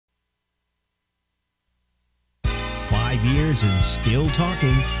5 years and still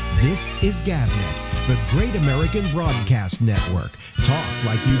talking. This is GabNet, the Great American Broadcast Network. Talk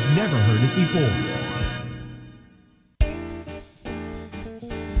like you've never heard it before.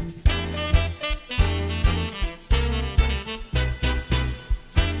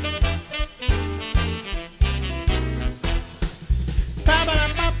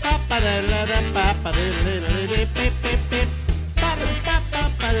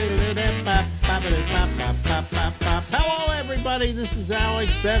 Hello, everybody. This is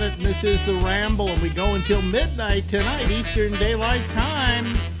Alex Bennett, and this is the Ramble, and we go until midnight tonight, Eastern Daylight Time.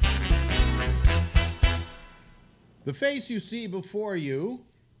 The face you see before you,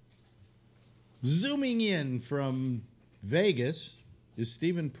 zooming in from Vegas, is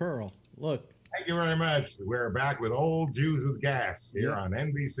Stephen Pearl. Look. Thank you very much. We're back with Old Jews with Gas here on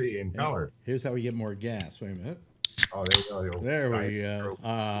NBC in color. Here's how we get more gas. Wait a minute. Oh, there you go. There we go.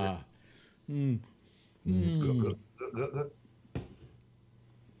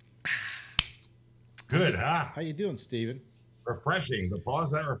 Good, huh? How you doing, Stephen? Refreshing. The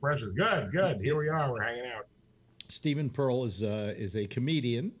pause that refreshes. Good, good. Here we are. We're hanging out. Stephen Pearl is a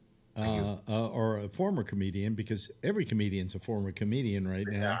comedian, or a former comedian, because every comedian's a former comedian right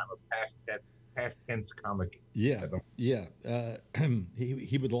now. Yeah, I'm a past tense comic. Yeah, yeah.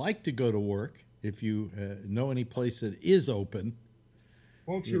 He would like to go to work. If you know any place that is open,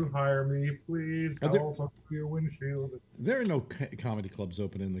 won't you hire me, please? I'll also do your windshield. There are no comedy clubs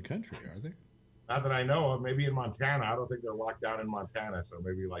open in the country, are there? Not that I know of. Maybe in Montana. I don't think they're locked down in Montana. So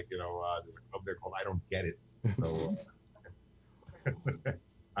maybe there's a club there called I Don't Get It. So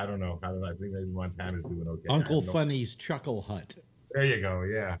I don't know. I think maybe Montana's doing okay. Uncle Funny's Chuckle Hut. There you go.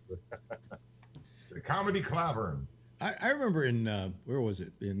 Yeah. The Comedy Clavern. I remember in where was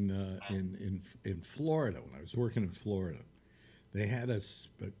it in Florida, when I was working in Florida, they had a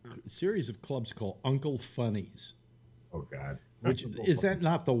series of clubs called Uncle Funny's. Oh God! Which is that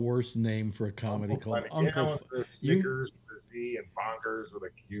not the worst name for a comedy club? Uncle Snickers with a Z and Bonkers with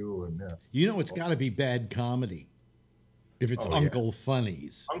a Q and you know it's got to be bad comedy if it's Uncle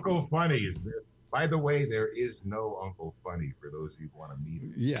Funny's. Uncle Funny's. By the way, there is no Uncle Funny for those who want to meet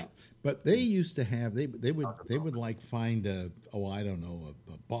him. Yeah, but they used to have they would like find a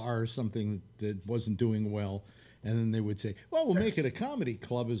bar or something that wasn't doing well, and then they would say, well, we'll make it a comedy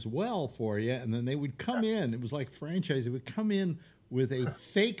club as well for you, and then they would come in. It was like franchise. They would come in with a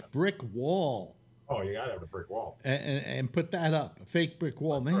fake brick wall. Oh, you gotta have a brick wall. And put that up, a fake brick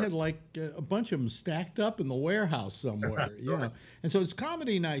wall. And they had like a bunch of them stacked up in the warehouse somewhere, you know. And so it's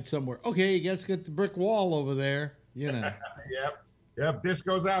comedy night somewhere. Okay, you guys get the brick wall over there, you know. Yep. This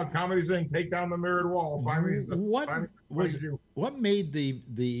goes out. Comedy's in. Take down the mirrored wall. What made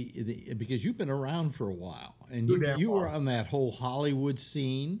the because you've been around for a while, and you were on that whole Hollywood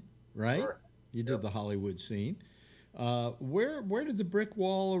scene, right? Sure. You did the Hollywood scene. Where did the brick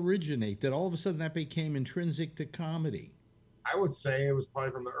wall originate? That all of a sudden that became intrinsic to comedy? I would say it was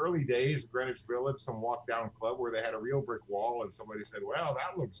probably from the early days, Greenwich Village, some walk-down club where they had a real brick wall, and somebody said, well,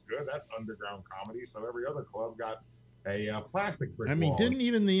 that looks good. That's underground comedy. So every other club got a plastic brick wall. I mean, didn't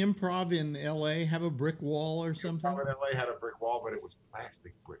even the Improv in L.A. have a brick wall or something? Improv in L.A. had a brick wall, but it was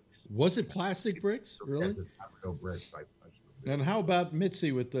plastic bricks. Was it plastic bricks? Really? Yeah, there's not real bricks. I touched them. And how about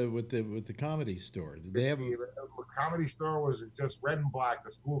Mitzi with the comedy store? Did they have the comedy store was just red and black,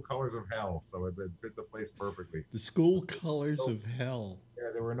 the school colors of hell, so it fit the place perfectly. The school colors of hell.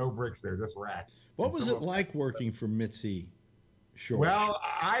 Yeah, there were no bricks there, just rats. What was it like working for Mitzi? Sure. Well,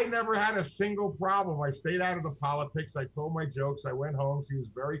 I never had a single problem. I stayed out of the politics. I told my jokes. I went home. She was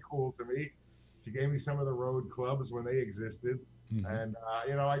very cool to me. She gave me some of the road clubs when they existed. Mm-hmm. And,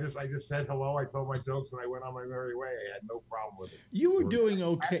 I just said hello. I told my jokes and I went on my merry way. I had no problem with it. You were doing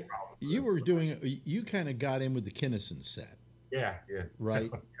okay. You kind of got in with the Kinnison set. Yeah.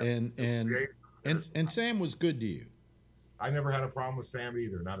 Right. And Sam was good to you. I never had a problem with Sam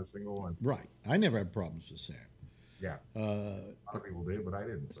either. Not a single one. Right. I never had problems with Sam. Yeah. A lot of people did, but I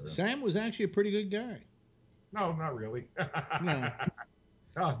didn't. So. Sam was actually a pretty good guy. No, not really. No.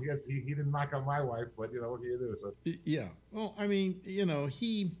 Oh, yes, he didn't knock on my wife, but what do you do? So yeah. Well, I mean, he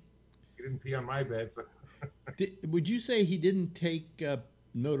didn't pee on my bed. So would you say he didn't take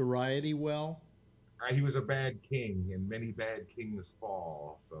notoriety well? He was a bad king, and many bad kings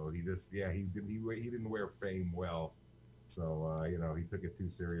fall. So he didn't wear fame well. So he took it too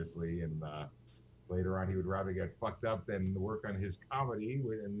seriously, and later on he would rather get fucked up than work on his comedy,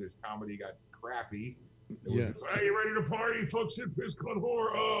 and his comedy got crappy. It was just, hey, you ready to party, folks? Sit, piss, cut,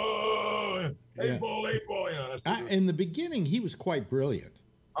 whore. Oh, eight ball. In the beginning, he was quite brilliant.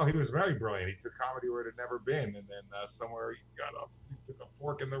 Oh, he was very brilliant. He took comedy where it had never been, and then somewhere he took a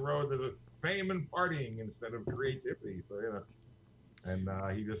fork in the road. There's a fame and partying instead of creativity. So and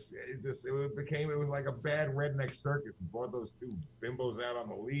he it was like a bad redneck circus. He brought those two bimbos out on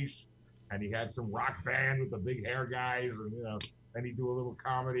the leash, and he had some rock band with the big hair guys, and then he'd do a little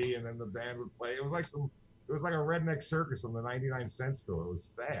comedy, and then the band would play. It was like a redneck circus from the 99-cent store. It was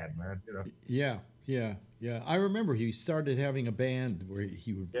sad, man. Yeah. I remember he started having a band where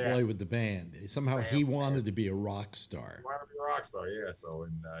he would play with the band. Somehow he wanted to be a rock star. He wanted to be a rock star, yeah. So,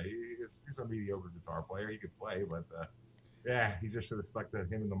 and he's a mediocre guitar player. He could play, but he just should have stuck to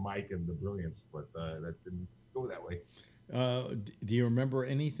him and the mic and the brilliance. But that didn't go that way. Do you remember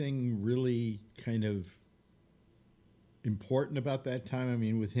anything really kind of important about that time? I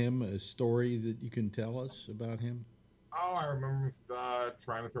mean, with him, a story that you can tell us about him? Oh, I remember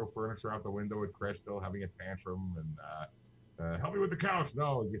trying to throw furniture out the window at Crystal, having a tantrum, and help me with the couch.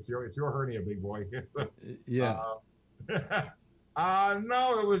 No, it's your hernia, big boy. So,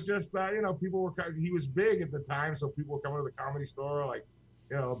 no, it was just people were. He was big at the time, so people were coming to the Comedy Store, like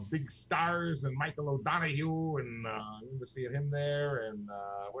big stars and Michael O'Donoghue, and to see him there, and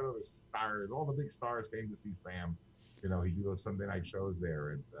what other stars? All the big stars came to see Sam. He'd do those Sunday night shows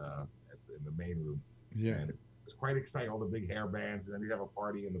there in the main room. Yeah. And it was quite exciting, all the big hair bands, and then he'd have a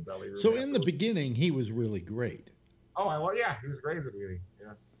party in the belly room. So in the beginning, he was really great. Oh, he was great at the beginning.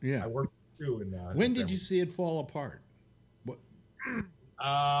 Yeah. I worked too. When did you see it fall apart? What?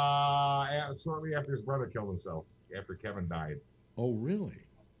 Shortly after his brother killed himself, after Kevin died. Oh, really?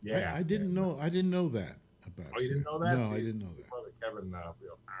 Yeah. I didn't know. I didn't know that about. Oh, you didn't know that? No, I didn't know that. Brother Kevin.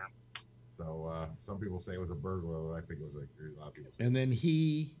 So some people say it was a burglar. I think it was a lot of people say. And then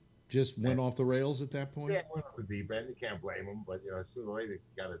he just went off the rails at that point? Yeah, went off the deep end. You can't blame him. But, sooner or later, you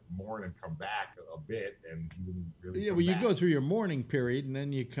got to mourn and come back a bit. And he didn't really well, you go through your mourning period, and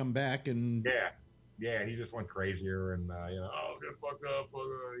then you come back and... Yeah, he just went crazier. And, I was going to fuck up.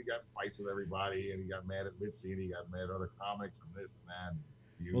 He got fights with everybody. And he got mad at Mitzi. And he got mad at other comics and this and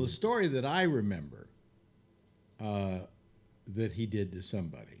that. Well, the story that I remember that he did to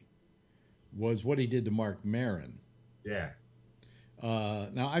somebody was what he did to Mark Maron. Yeah.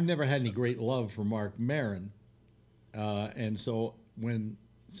 Now, I've never had any great love for Mark Maron. And so when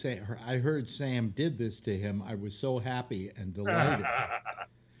I heard Sam did this to him, I was so happy and delighted.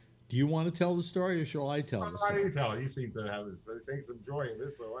 Do you want to tell the story, or shall I tell the story? Why do you tell it? You seem to have take some joy in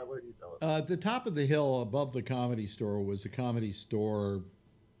this, so I'll let you tell it. At the top of the hill above the Comedy Store was a Comedy Store...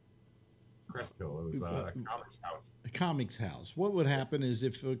 Cresthill. It was a comics house. A comics house. What would happen is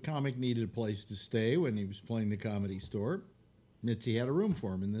if a comic needed a place to stay when he was playing the Comedy Store, Mitzi had a room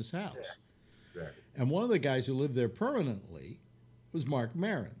for him in this house. Yeah, exactly. And one of the guys who lived there permanently was Mark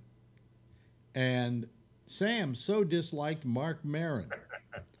Maron. And Sam so disliked Mark Maron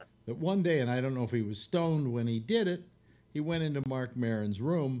that one day, and I don't know if he was stoned when he did it, he went into Mark Maron's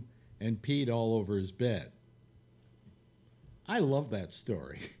room and peed all over his bed. I love that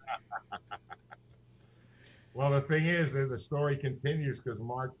story. Well, the thing is that the story continues because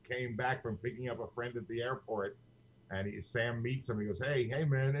Mark came back from picking up a friend at the airport, and Sam meets him. He goes, hey,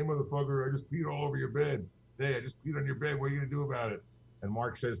 man, hey, motherfucker, I just peed all over your bed. Hey, I just peed on your bed. What are you going to do about it? And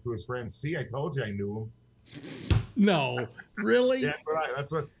Mark says to his friend, see, I told you I knew him. No, really? Yeah,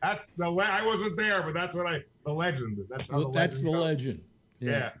 I wasn't there, but that's what the legend. That's how the legend.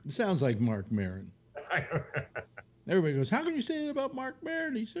 Yeah. It sounds like Mark Maron. Everybody goes, how can you say that about Mark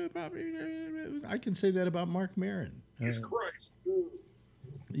Maron? He said about me. I can say that about Mark Maron. Jesus Christ.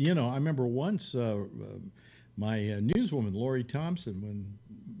 I remember once my newswoman, Lori Thompson, when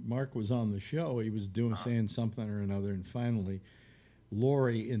Mark was on the show, he was saying something or another, and finally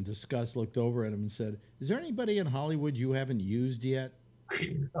Lori, in disgust, looked over at him and said, is there anybody in Hollywood you haven't used yet?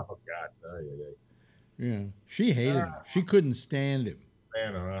 Oh, God. Yeah. She hated him. She couldn't stand him.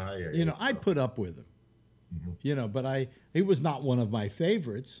 Man, I put up with him. Mm-hmm. But he was not one of my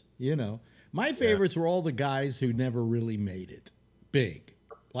favorites, My favorites were all the guys who never really made it big.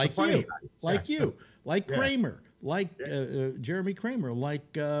 Like you, like Kramer, like Jeremy Kramer,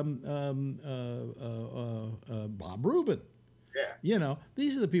 like Bob Rubin. Yeah.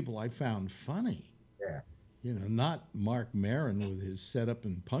 These are the people I found funny. Yeah. Not Mark Maron with his setup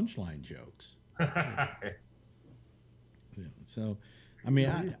and punchline jokes. So, I mean,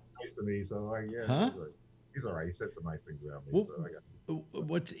 he's nice to me, so he's all right. He said some nice things about me. Well,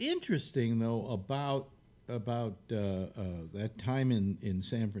 what's interesting though about that time in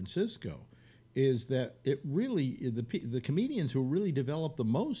San Francisco is that it really the comedians who really developed the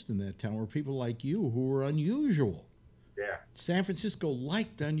most in that town were people like you who were unusual. Yeah. San Francisco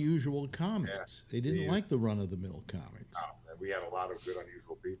liked unusual comics. Yeah. They didn't like the run-of-the-mill comics. No, we had a lot of good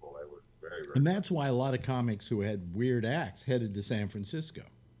unusual people that were very, very And that's why a lot of comics who had weird acts headed to San Francisco.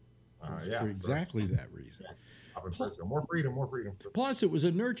 Yeah, for exactly that reason. More freedom, more freedom. Plus, it was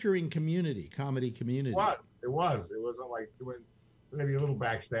a nurturing community, comedy community. It was. It wasn't like maybe a little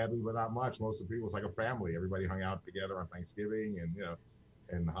backstabbing, but not much. Most of the people, it was like a family. Everybody hung out together on Thanksgiving and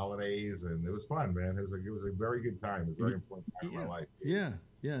and holidays, and it was fun, man. It was a very good time. It was a very important time in my life. Yeah,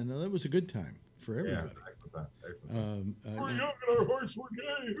 yeah. No, that was a good time for everybody. Yeah, excellent time. Excellent. We're young and our horse were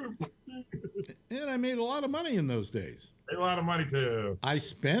gay. And I made a lot of money in those days. Made a lot of money too. I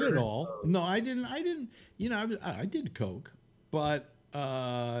spent it all. No, I didn't. You know, I did coke, but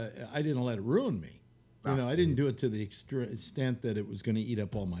I didn't let it ruin me. You know, I didn't do it to the extent that it was going to eat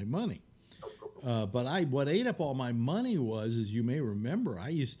up all my money. But what ate up all my money was, as you may remember, I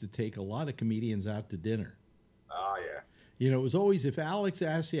used to take a lot of comedians out to dinner. Oh, yeah. You know, it was always, if Alex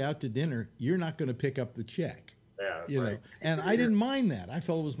asks you out to dinner, you're not going to pick up the check. Yeah, that's you right. know, and I didn't mind that. I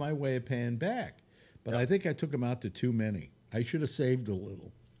felt it was my way of paying back. But I think I took him out to too many. I should have saved a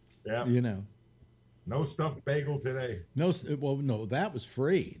little. Yeah. You know. No stuffed bagel today. No, well, no, that was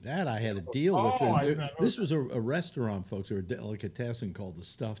free. That I had a deal with. This was a restaurant, folks, or a delicatessen called the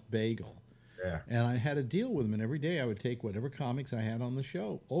Stuffed Bagel. Yeah. And I had a deal with them, and every day I would take whatever comics I had on the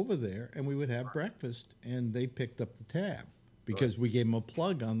show over there, and we would have breakfast, and they picked up the tab because we gave them a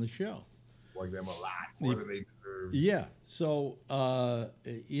plug on the show. Plug them a lot more than they deserve. Yeah. So,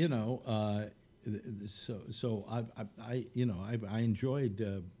 you know, so I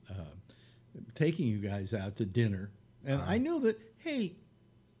enjoyed taking you guys out to dinner, and I knew that, hey,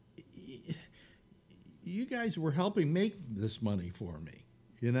 you guys were helping make this money for me.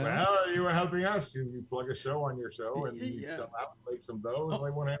 You know? Well, you were helping us. You plug a show on your show, and you sell out, make some dough. It's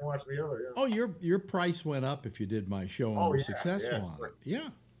like one hand wash the other. Yeah. Oh, your price went up if you did my show and were successful on it.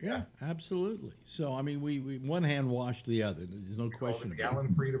 Yeah, absolutely. So I mean, we one hand washed the other. There's no question about it.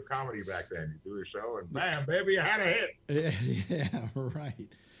 Gallon Freed of comedy back then. You do a show, and bam, baby, you had a hit. Yeah, right.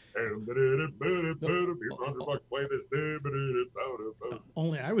 Play this.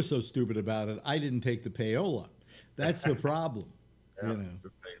 Only I was so stupid about it, I didn't take the payola. That's the problem. You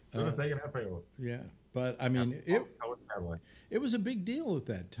know. Yeah, but I mean, it was a big deal at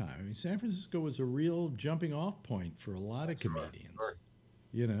that time. I mean, San Francisco was a real jumping off point for a lot of comedians. Sure.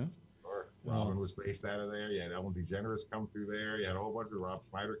 You know. Sure. Robin was based out of there. You had Ellen DeGeneres come through there. You had a whole bunch of Rob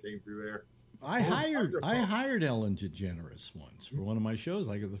Schneider came through there. I hired Ellen DeGeneres once for one of my shows,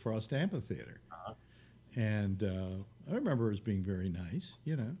 like at the Frost Amphitheater, and I remember her as being very nice.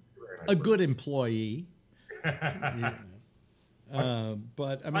 You know, a good employee.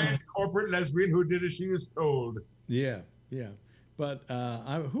 But I mean, corporate lesbian who did as she was told. Yeah. But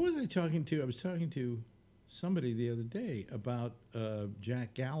who was I talking to? I was talking to somebody the other day about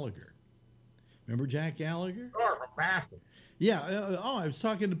Jack Gallagher. Remember Jack Gallagher? Sure, from Boston. Yeah. I was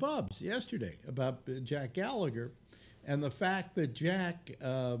talking to Bubs yesterday about Jack Gallagher and the fact that Jack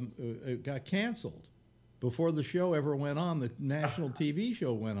got canceled before the show ever went on. The national TV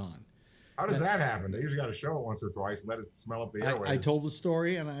show went on. How does that happen? They usually got to show it once or twice and let it smell up the airwaves. I told the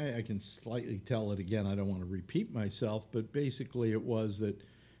story, and I can slightly tell it again. I don't want to repeat myself, but basically it was that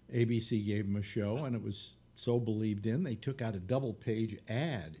ABC gave him a show, and it was so believed in, they took out a double-page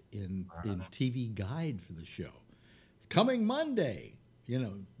ad in TV Guide for the show. Coming Monday, you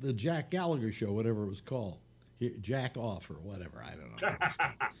know, the Jack Gallagher show, whatever it was called. Jack Off or whatever, I don't know.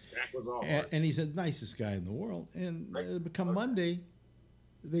 Jack was off. And he's the nicest guy in the world. And come Monday,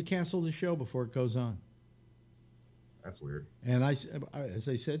 they cancel the show before it goes on. That's weird. And as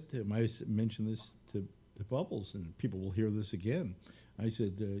I said to him, I mentioned this to Bubbles, and people will hear this again. I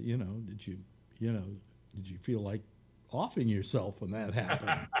said, did you feel like offing yourself when that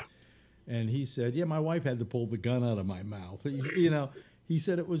happened? And he said, yeah, my wife had to pull the gun out of my mouth. You know, he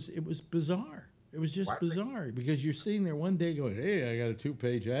said it was bizarre. It was just bizarre because you're sitting there one day going, hey, I got a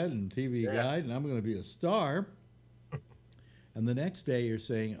 2-page ad in TV Guide, and I'm going to be a star. And the next day you're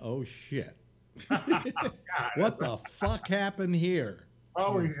saying, oh, shit. What the fuck happened here?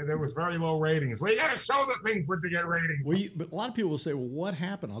 Oh, there was very low ratings. Well, you got to show the thing for it to get ratings. Well, but a lot of people will say, well, what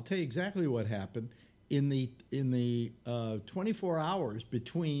happened? I'll tell you exactly what happened. In the 24 hours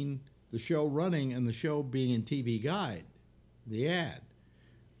between the show running and the show being in TV Guide, the ad,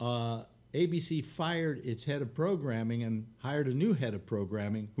 ABC fired its head of programming and hired a new head of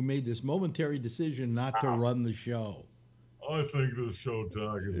programming who made this momentary decision not to run the show. I think this show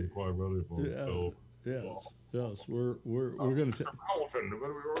tag isn't quite ready for it. So yes, we're going to.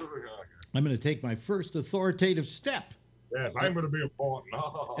 I'm going to take my first authoritative step. Yes, I'm going to be important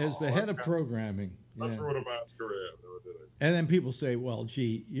as the head of programming. That's what a man's career. And then people say, "Well,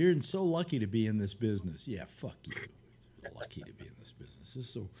 gee, you're so lucky to be in this business." Yeah, fuck you. Lucky to be in this business. This is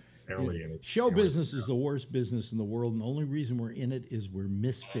so. heavily in it. Show business is the worst business in the world, and the only reason we're in it is we're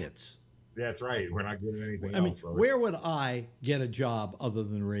misfits. That's right. We're not good at anything I mean, else. So where would I get a job other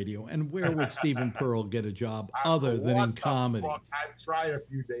than radio? And where would Stephen Pearl get a job other than in comedy? I've tried a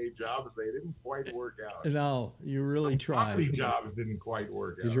few day jobs. They didn't quite work out. No, you really tried. Comedy jobs didn't quite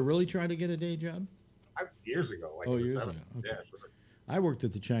work out. Did you really try to get a day job? Years ago. Like years ago. Okay. Yeah, sure. I worked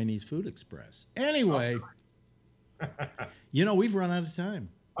at the Chinese Food Express. Anyway, you know, we've run out of time.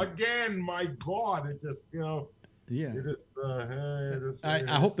 Again, my God, it just, Yeah.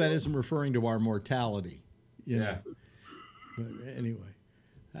 I hope that isn't referring to our mortality. Yes. But anyway,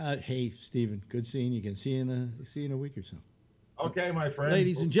 hey, Stephen, good seeing you again. See you in a week or so. Okay, my friend.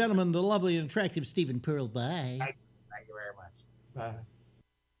 Ladies and gentlemen, the lovely and attractive Stephen Pearl. Bye. Thank you very much. Bye.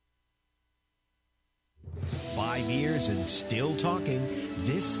 5 years and still talking.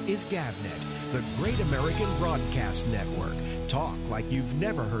 This is GabNet, the Great American Broadcast Network. Talk like you've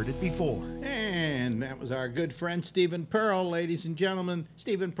never heard it before. And that was our good friend Stephen Pearl, ladies and gentlemen.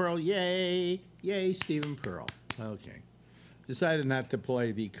 Stephen Pearl, yay, yay, Stephen Pearl. Okay. Decided not to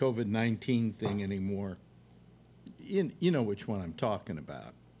play the COVID-19 thing anymore. You know which one I'm talking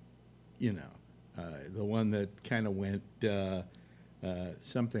about. You know, the one that kind of went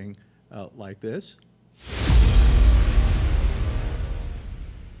something like this.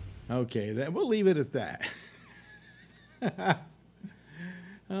 Okay, we'll leave it at that.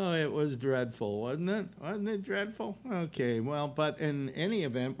 Oh, it was dreadful, wasn't it? Wasn't it dreadful? Okay, well, but in any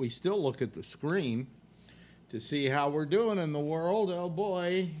event, we still look at the screen to see how we're doing in the world. Oh,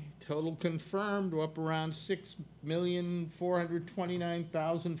 boy. Total confirmed, we're up around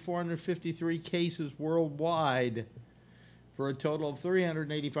 6,429,453 cases worldwide for a total of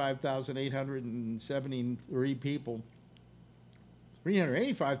 385,873 people.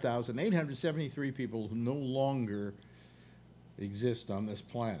 385,873 people who no longer exist on this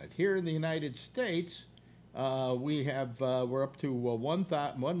planet. Here in the United States, we're up to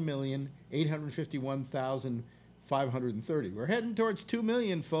 1,851,530. We're heading towards 2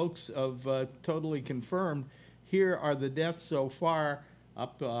 million, folks, of totally confirmed. Here are the deaths so far,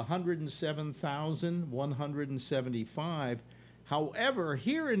 up to 107,175. However,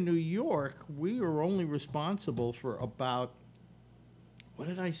 here in New York, we are only responsible for about, what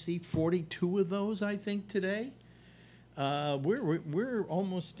did I see, 42 of those, I think, today. We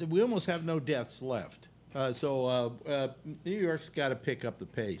almost have no deaths left. So New York's got to pick up the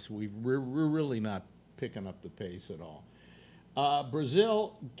pace. We're really not picking up the pace at all.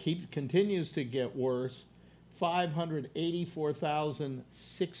 Brazil continues to get worse.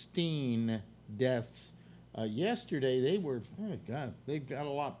 584,016 deaths. Yesterday they were, oh God, they've got a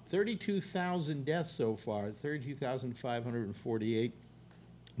lot. 32,000 deaths so far. 32,548.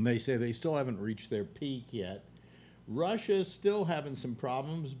 And they say they still haven't reached their peak yet. Russia's still having some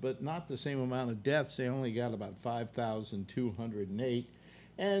problems, but not the same amount of deaths. They only got about 5,208.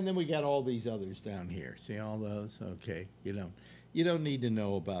 And then we got all these others down here. See all those? Okay. You don't need to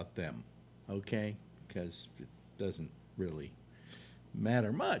know about them, okay? Because it doesn't really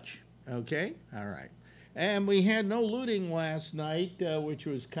matter much, okay? All right. And we had no looting last night, which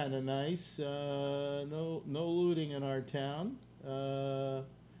was kind of nice. No looting in our town. Let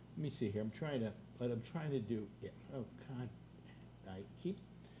me see here. I'm trying to do. Yeah. Oh God, I keep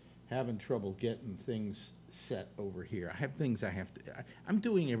having trouble getting things set over here. I have things I have to. I'm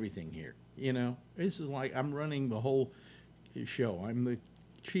doing everything here. You know, this is like I'm running the whole show. I'm the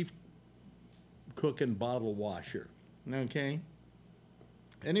chief cook and bottle washer. Okay.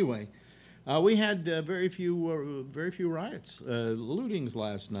 Anyway, we had very few riots, lootings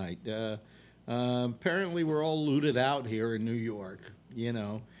last night. Apparently, we're all looted out here in New York. You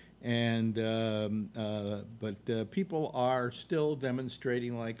know. And but people are still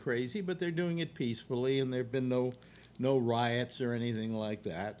demonstrating like crazy, but they're doing it peacefully, and there've been no riots or anything like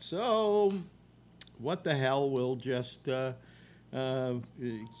that. So, what the hell? We'll just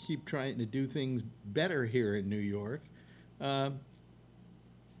keep trying to do things better here in New York.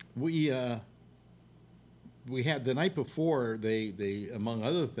 We had the night before they among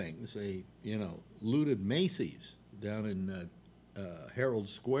other things they looted Macy's down in Herald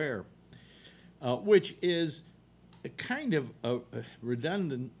Square, which is kind of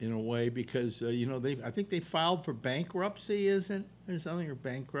redundant in a way because I think they filed for bankruptcy, isn't there something, or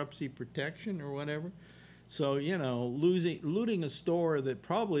bankruptcy protection or whatever? So looting a store that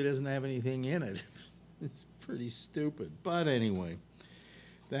probably doesn't have anything in it, it's pretty stupid. But anyway,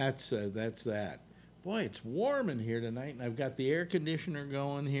 that's that. Boy, it's warm in here tonight, and I've got the air conditioner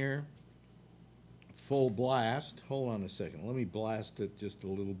going here. Full blast. Hold on a second. Let me blast it just a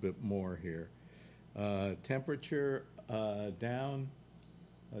little bit more here. Temperature down.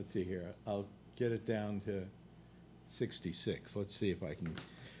 let's see here. I'll get it down to 66. Let's see if I can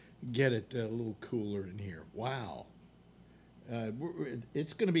get it a little cooler in here. Wow.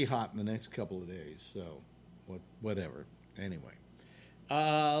 It's going to be hot in the next couple of days, so whatever. Anyway,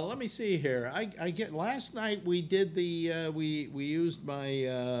 let me see here. I get last night we did the we used my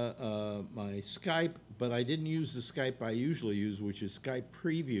my Skype, but I didn't use the Skype I usually use, which is Skype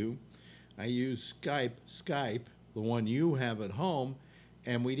Preview. I used Skype, the one you have at home,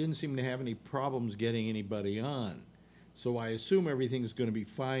 and we didn't seem to have any problems getting anybody on. So I assume everything's going to be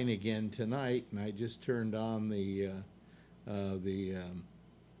fine again tonight, and I just turned on the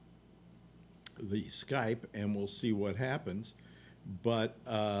Skype, and we'll see what happens. But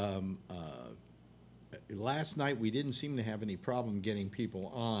last night we didn't seem to have any problem getting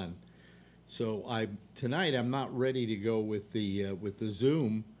people on. So tonight I'm not ready to go with the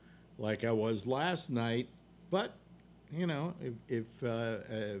Zoom like I was last night. But you know, if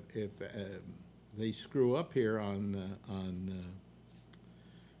they screw up here on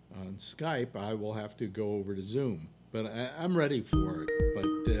Skype, I will have to go over to Zoom. But I'm ready for it.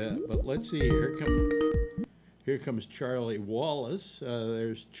 But let's see. Here comes Charlie Wallace.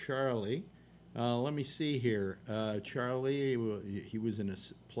 There's Charlie. Let me see here. Charlie, he was in a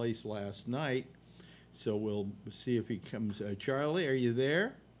place last night, so we'll see if he comes. Charlie, are you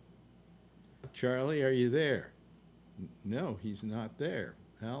there? Charlie, are you there? No, he's not there.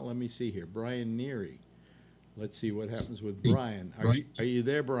 Well, let me see here. Brian Neary. Let's see what happens with Brian. Are you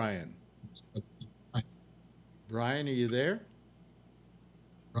there, Brian? Brian, are you there?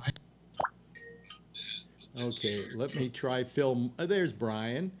 Brian. Okay, let me try Phil. There's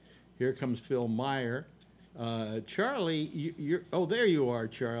Brian. Here comes Phil Meyer. Charlie, you're. Oh, there you are,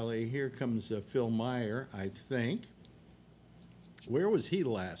 Charlie. Here comes Phil Meyer, I think. Where was he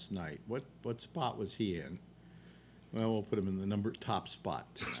last night? What spot was he in? Well, we'll put him in the top spot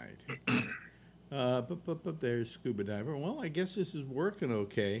tonight. But there's Scuba Diver. Well, I guess this is working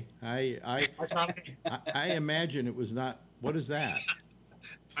okay. I imagine it was not. What is that?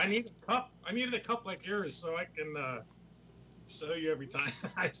 I need a cup. I needed a cup like yours so I can show you every time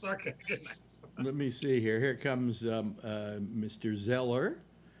I suck at good night. Let me see here. Here comes Mr. Zeller.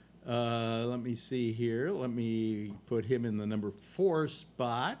 Let me see here. Let me put him in the number 4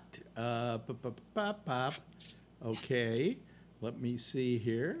 spot. Okay. Let me see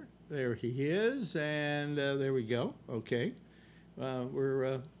here. There he is, and there we go. Okay.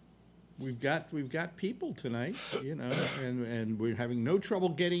 We've got people tonight, you know, and we're having no trouble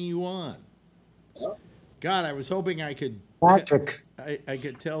getting you on. God, I was hoping I could. Patrick. I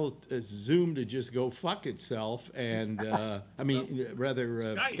could tell Zoom to just go fuck itself, and I mean, rather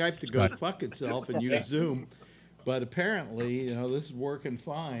Skype to go fuck itself and use Zoom. But apparently, you know, this is working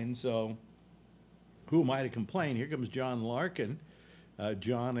fine. So, who am I to complain? Here comes John Larkin.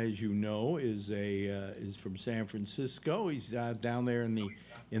 John, as you know, is from San Francisco. He's down there in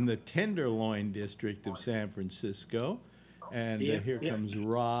the Tenderloin district of San Francisco. And here comes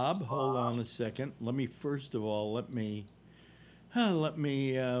Rob. Hold on a second. Let me first of all let's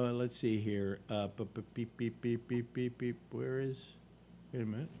see here. Beep beep beep beep beep beep. Where is? Wait a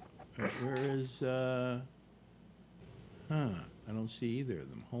minute. Where is? I don't see either of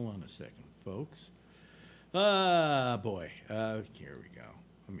them. Hold on a second, folks. Boy. Here we go.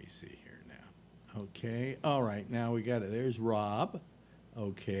 Let me see here now. Okay. All right. Now we got it. There's Rob.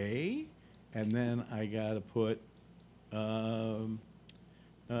 Okay. And then I got to put, let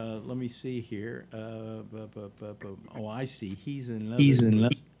me see here. Oh, I see. He's in love. He's in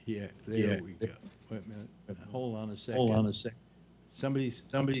love. Yeah. There we go. Wait a minute. Hold on a second. Hold on a second. Somebody's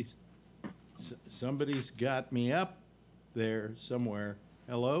got me up there somewhere.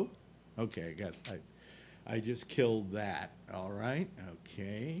 Hello? Okay. I just killed that. All right.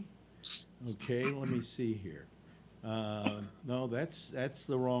 Okay. Okay. Let me see here. No, that's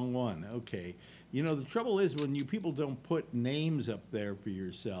the wrong one. Okay. You know, the trouble is when you people don't put names up there for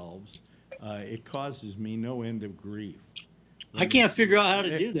yourselves, it causes me no end of grief. I can't figure out how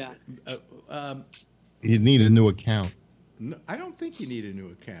to do that. You need a new account. No, I don't think you need a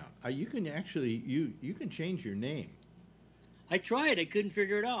new account. You can actually you can change your name. I tried. I couldn't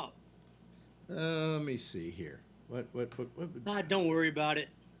figure it out. Let me see here. What? Don't worry about it.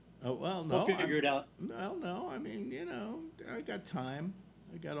 Oh, well, no. We'll figure it out. Well, no. I mean, you know, I got time.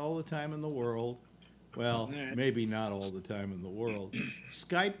 I got all the time in the world. Well, right. Maybe not all the time in the world.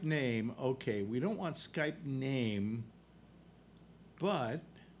 Skype name. Okay, we don't want Skype name, but,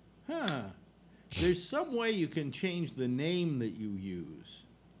 there's some way you can change the name that you use.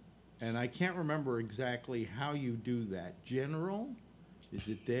 And I can't remember exactly how you do that. General? Is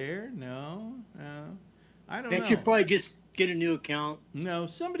it there? No. I don't know. Can't you probably just get a new account. No,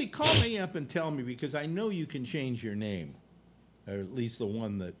 somebody call me up and tell me, because I know you can change your name, or at least the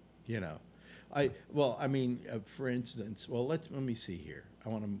one that for instance, let me see here. I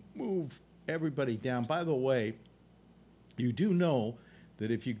want to move everybody down. By the way, you do know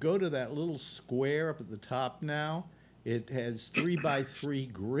that if you go to that little square up at the top now, it has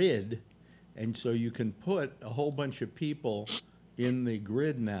 3x3 grid, and so you can put a whole bunch of people in the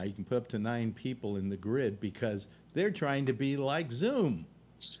grid now. You can put up to 9 people in the grid because they're trying to be like Zoom.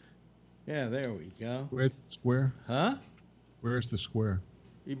 Yeah, there we go. Where's the square? Huh? Where's the square?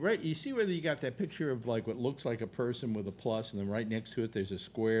 You see where you got that picture of like what looks like a person with a plus, and then right next to it there's a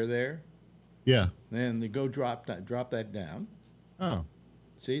square there? Yeah. Then they go drop that down. Oh.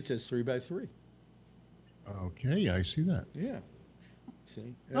 See, it says 3x3. Okay, I see that. Yeah.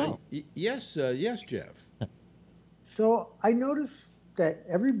 See? Yes, Jeff. So I noticed that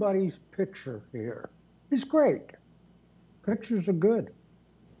everybody's picture here is great. Pictures are good.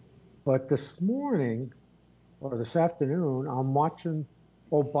 But this morning or this afternoon, I'm watching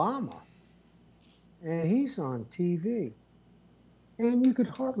Obama, and he's on TV, and you could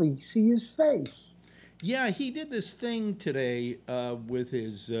hardly see his face. Yeah, he did this thing today with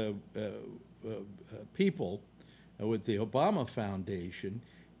his people, with the Obama Foundation,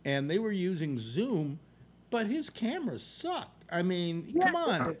 and they were using Zoom, but his camera sucked. I mean, come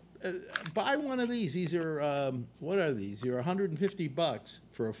on, buy one of these. These are what are these? They're $150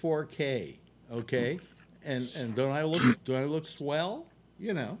 for a 4K. Okay, and do I look swell?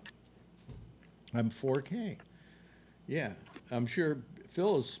 You know, I'm 4K. Yeah, I'm sure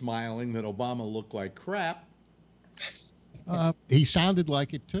Phil is smiling that Obama looked like crap. He sounded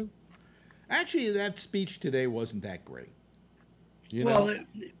like it too. Actually, that speech today wasn't that great. You Well, know?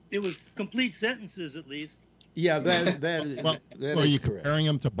 it was complete sentences at least. Yeah, that Are you correct. comparing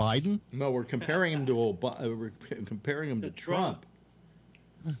him to Biden? No, we're comparing him to we're comparing him to Trump.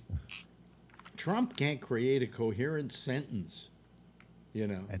 Trump can't create a coherent sentence. You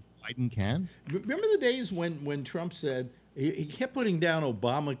know. And Biden can? Remember the days when Trump said he kept putting down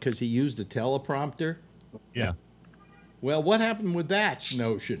Obama because he used a teleprompter? Yeah. Well, what happened with that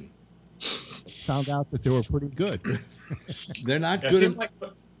notion? Found out that they were pretty good. They're not Yeah, it good. seemed like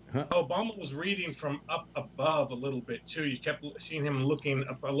Obama was reading from up above a little bit too. You kept seeing him looking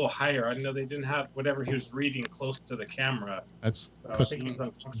up a little higher. I know they didn't have whatever he was reading close to the camera. That's I because think he was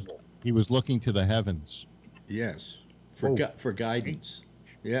uncomfortable. he was looking to the heavens. Yes, for guidance.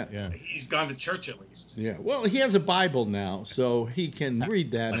 Yeah. Yeah. He's gone to church at least. Yeah. Well, he has a Bible now, so he can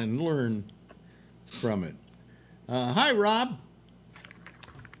read that and learn from it. Hi, Rob.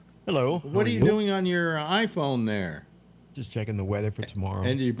 Hello. What are you doing on your iPhone there? Just checking the weather for tomorrow.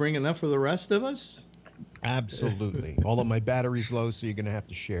 And do you bring enough for the rest of us? Absolutely. Although my battery's low, so you're going to have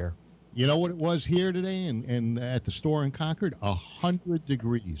to share. You know what it was here today and at the store in Concord? 100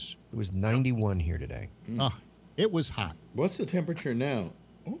 degrees. It was 91 here today. It was hot. What's the temperature now?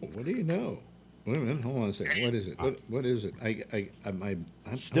 Oh, what do you know? Wait a minute. Hold on a second. What is it? What is it? I'm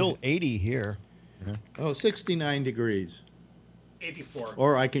Still 80 here. Oh, 69 degrees. 84.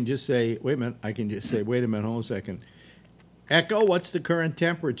 Or I can just say, wait a minute. I can just say, wait a minute. Hold on a second. Echo, what's the current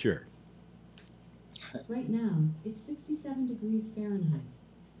temperature? Right now, it's 67 degrees Fahrenheit.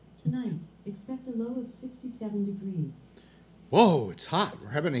 Tonight, expect a low of 67 degrees. Whoa, it's hot. We're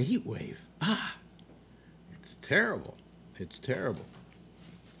having a heat wave. It's terrible. It's terrible.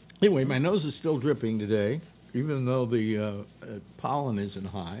 Anyway, my nose is still dripping today, even though the pollen isn't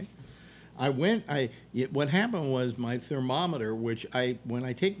high. What happened was my thermometer, which when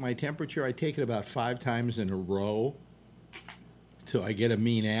I take my temperature, I take it about 5 times in a row. So I get a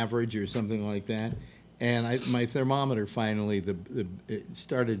mean average or something like that. And my thermometer finally, it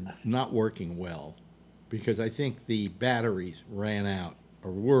started not working well because I think the batteries ran out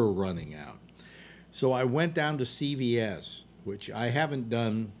or were running out. So I went down to CVS, which I haven't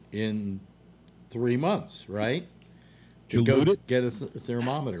done in 3 months, right? Did you loot it? Get a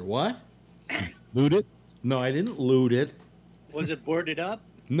thermometer. What? Loot it? No, I didn't loot it. Was it boarded up?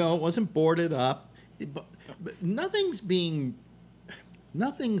 No, it wasn't boarded up. But nothing's being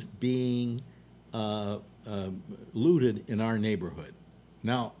looted in our neighborhood.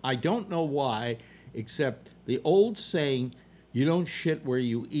 Now, I don't know why, except the old saying, you don't shit where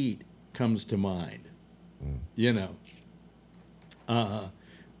you eat, comes to mind. You know.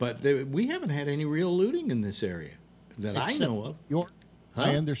 But we haven't had any real looting in this area that I know of.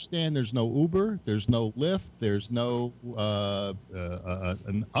 I understand there's no Uber, there's no Lyft, there's no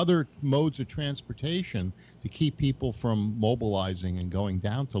other modes of transportation to keep people from mobilizing and going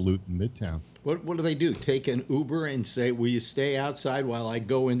down to loot in Midtown. What do they do? Take an Uber and say, "Will you stay outside while I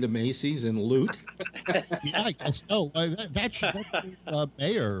go into Macy's and loot?" Yeah, I guess so. That's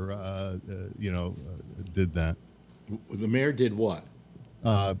mayor, did that. The mayor did what?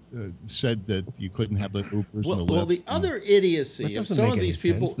 Said that you couldn't have the Ubers and the Lyft. Well, the other idiocy of some of these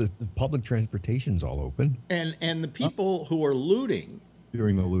people, the public transportation's all open, and the people who are looting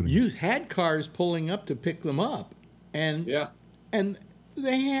during the looting, you had cars pulling up to pick them up, and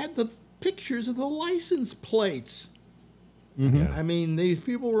they had the pictures of the license plates. Mm-hmm. I mean, these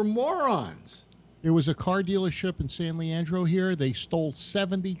people were morons. There was a car dealership in San Leandro here. They stole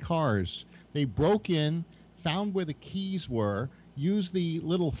 70 cars. They broke in, found where the keys were, used the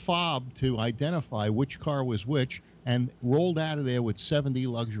little fob to identify which car was which, and rolled out of there with 70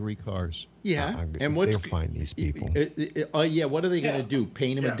 luxury cars. Yeah, and they'll find these people. Yeah, what are they going to do?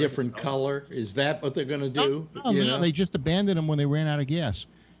 Paint them a different color? Is that what they're going to do? No, they just abandoned them when they ran out of gas,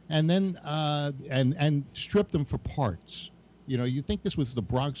 and then and stripped them for parts. You know, you think this was the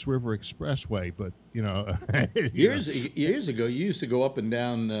Bronx River Expressway, but years ago, you used to go up and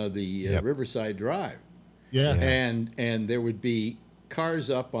down the Riverside Drive. Yeah. And there would be cars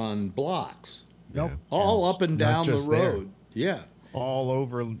up on blocks. Yep. All up and down the road. There. Yeah. All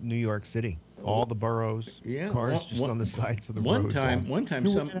over New York City. All the boroughs. Yeah. Cars just on the sides of the roads.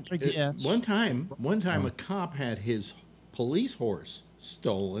 One time a cop had his police horse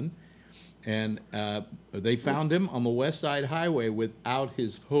stolen, and they found him on the West Side Highway without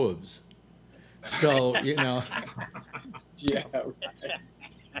his hooves. So, Yeah.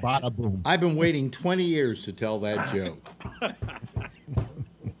 Right. Bada boom. I've been waiting 20 years to tell that joke. But,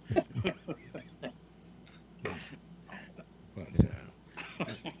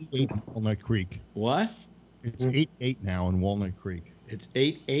 8 Walnut Creek. What? It's 8 now in Walnut Creek. It's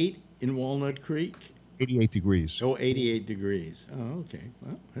 8 in Walnut Creek? 88 degrees. Oh, 88 degrees. Oh, okay.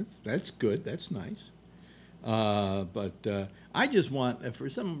 Well, that's good. That's nice. But I just want, for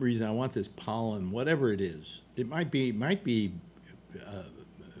some reason, I want this pollen, whatever it is. It might be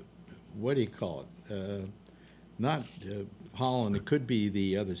what do you call it? Not pollen. It could be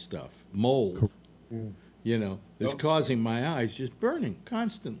the other stuff. Mold. You know, it's causing my eyes just burning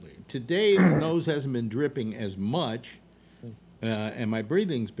constantly. Today, my nose hasn't been dripping as much, and my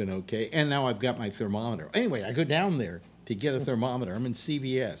breathing's been okay. And now I've got my thermometer. Anyway, I go down there to get a thermometer. I'm in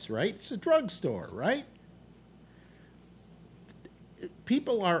CVS, right? It's a drugstore, right?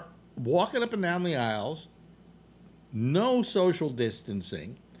 People are walking up and down the aisles, no social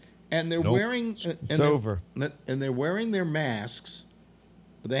distancing, and they're wearing and they're wearing their masks.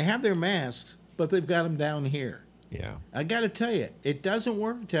 They have their masks, but they've got them down here. Yeah. I got to tell you, it doesn't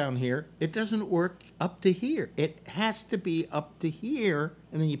work down here. It doesn't work up to here. It has to be up to here,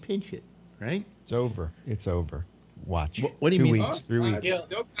 and then you pinch it, right? It's over. It's over. Watch. What do you 2 mean? weeks, 3 weeks. Yeah,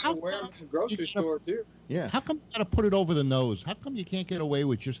 still gotta wear them in the grocery store too. Yeah. How come you got to put it over the nose? How come you can't get away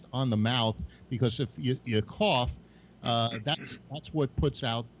with just on the mouth? Because if you cough, that's what puts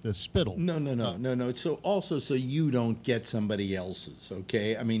out the spittle. No. It's so you don't get somebody else's,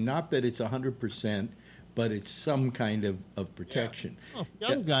 okay? I mean, not that it's 100%, but it's some kind of protection. Yeah. Well, if the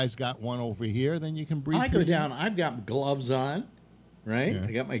other guy's got one over here, then you can breathe. I go down. I've got gloves on, right? Yeah.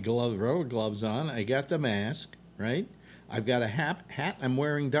 I got my rubber gloves on. I got the mask, right? I've got a hat. I'm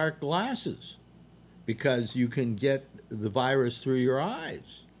wearing dark glasses because you can get the virus through your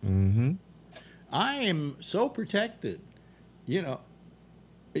eyes. Mm-hmm. I am so protected. You know,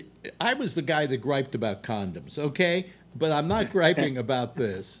 I was the guy that griped about condoms, okay? But I'm not griping about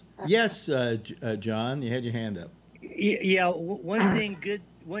this. Yes, John, you had your hand up. Yeah, one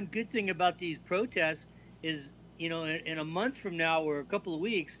good thing about these protests is, you know, in a month from now or a couple of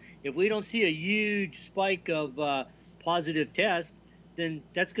weeks, if we don't see a huge spike of positive tests, then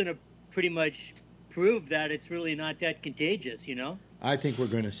that's going to pretty much prove that it's really not that contagious, you know? I think we're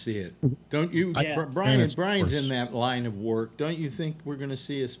going to see it. Don't you? Yeah. Brian's in that line of work. Don't you think we're going to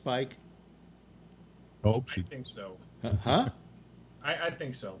see a spike? Hope I think so. Huh? I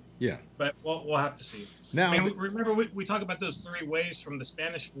think so. Yeah. But we'll have to see. Now, I mean, remember we talked about those 3 waves from the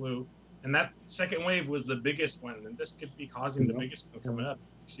Spanish flu, and that second wave was the biggest one, and this could be causing the biggest one coming up.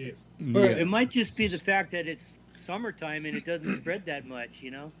 You see it. Or it might just be the fact that it's summertime and it doesn't spread that much,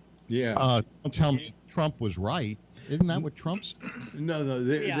 you know? Yeah. Don't tell me Trump was right. Isn't that what Trump's? No.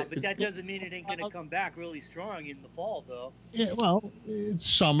 But that doesn't mean it ain't going to come back really strong in the fall, though. Yeah, well, it's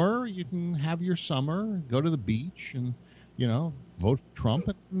summer. You can have your summer, go to the beach, and, you know, vote for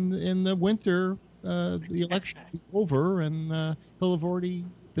Trump. And in the winter, the election will be over and he'll have already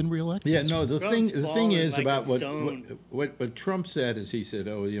been reelected. Yeah, no. The Trump's thing fallen is like about a stone. what Trump said is he said,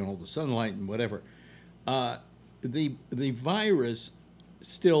 "Oh, you know, the sunlight and whatever." The virus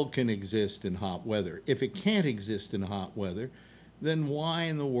still can exist in hot weather. If it can't exist in hot weather, then why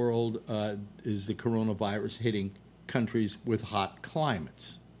in the world is the coronavirus hitting countries with hot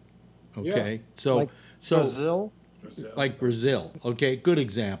climates? Okay, Yeah. so Brazil. like Brazil. Okay, good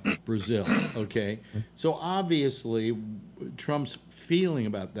example, Brazil. Okay, so obviously Trump's feeling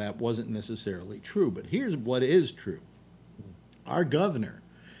about that wasn't necessarily true, but here's what is true. Our governor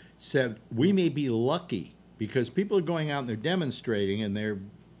said we may be lucky because people are going out and they're demonstrating and they're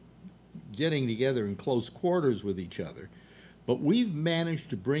getting together in close quarters with each other, but we've managed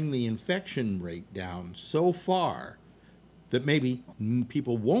to bring the infection rate down so far that maybe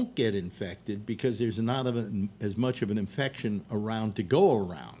people won't get infected because there's not as much of an infection around to go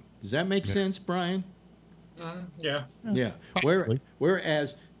around. Does that make sense, Brian? Yeah. Yeah. Possibly.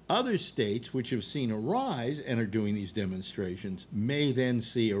 Whereas other states which have seen a rise and are doing these demonstrations may then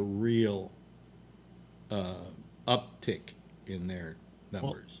see a real uptick in their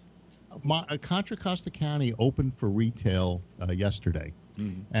numbers. Contra Costa County opened for retail yesterday.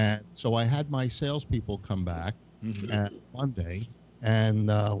 And so I had my salespeople come back on Monday, and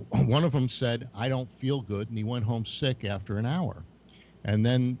one of them said, I don't feel good, and he went home sick after an hour. And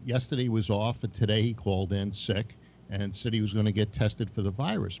then yesterday he was off, and today he called in sick and said he was going to get tested for the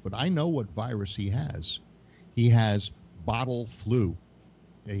virus. But I know what virus he has. He has bottle flu.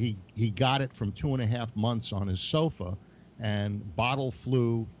 He got it from 2.5 months on his sofa, and bottle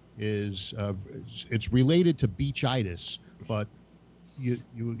flu is it's related to beachitis, but you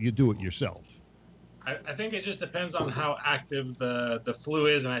do it yourself. I think it just depends on how active the flu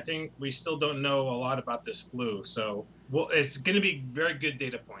is, and I think we still don't know a lot about this flu. So, well, it's going to be very good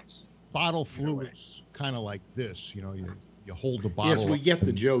data points. Bottle flu is kind of like this, you hold the bottle. Yes, we up get the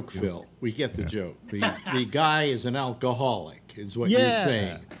and- joke, Phil. We get the joke. The guy is an alcoholic, is what you're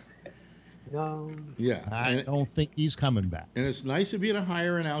saying. No. Yeah. I don't think he's coming back. And it's nice of you to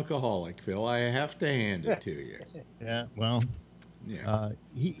hire an alcoholic, Phil. I have to hand it to you. Yeah, well, Yeah.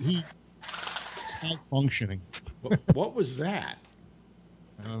 he's not functioning. What was that?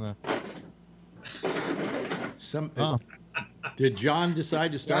 I don't know. Did John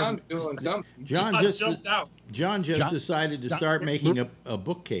decide to start? John's doing something. John jumped out. John just decided to John- start making a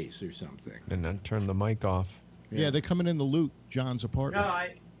bookcase or something. And then turn the mic off. Yeah, they're coming in to loot John's No, apartment.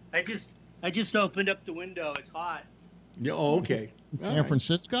 I just opened up the window. It's hot. Yeah, oh, okay. In All San right.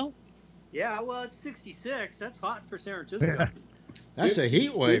 Francisco? Yeah, well, it's 66. That's hot for San Francisco. That's a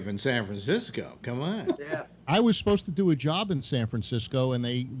heat wave in San Francisco. Come on. Yeah. I was supposed to do a job in San Francisco, and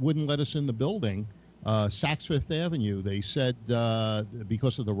they wouldn't let us in the building. Saks Fifth Avenue. They said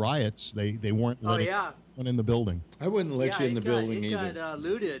because of the riots, they weren't Oh letting yeah. anyone in the building. I wouldn't let you in the building it either. got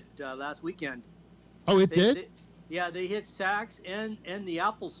looted last weekend. Oh, it did? They hit Saks and the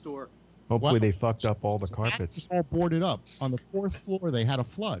Apple Store. Hopefully Well, they fucked up all the It's carpets. all boarded up. On the 4th floor, they had a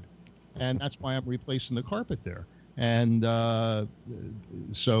flood, and that's why I'm replacing the carpet there. And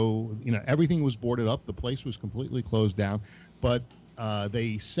so everything was boarded up. The place was completely closed down, but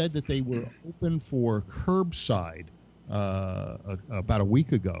they said that they were open for curbside about a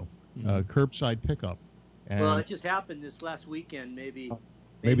week ago, curbside pickup. And Well, it just happened this last weekend. Maybe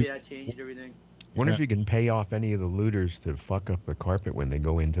Maybe- that changed everything. Wonder if you can pay off any of the looters to fuck up the carpet when they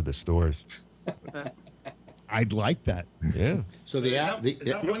go into the stores. I'd like that. Yeah. So Is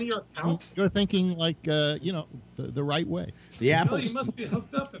that one of your accounts? You're thinking like the right way. the No, Apple. you must be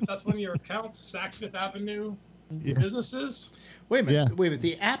hooked up if that's one of your accounts. Saks Fifth Avenue Yeah. businesses. Wait a minute. Yeah. Wait a minute.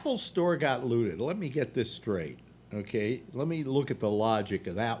 The Apple Store got looted. Let me get this straight. Okay. Let me look at the logic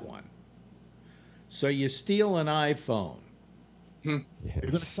of that one. So you steal an iPhone. You're gonna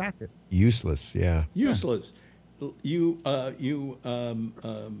It's crack it. useless. Yeah. Useless. You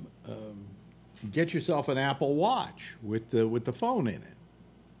get yourself an Apple Watch with the phone in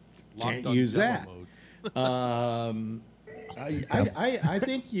it. Can't use that. I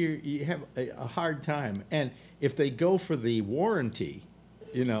think you have a hard time, and if they go for the warranty,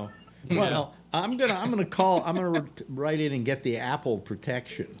 well, I'm gonna write in and get the Apple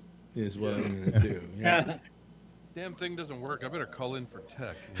protection. Is what I'm gonna do. Yeah. Damn thing doesn't work. I better call in for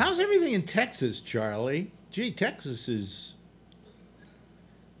tech. How's everything in Texas, Charlie? Gee, Texas is.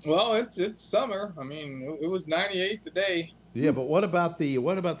 Well, it's summer. I mean, it was 98 today. Yeah, but what about the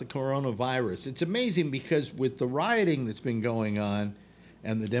coronavirus? It's amazing because with the rioting that's been going on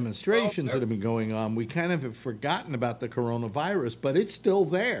and the demonstrations that have been going on, we kind of have forgotten about the coronavirus, but it's still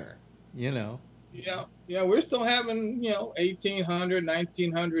there, Yeah, we're still having 1,800,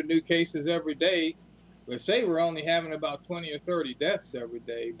 1,900 new cases every day. But say we're only having about 20 or 30 deaths every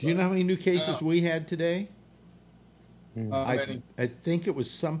day. Do you know how many new cases we had today? Many? I think it was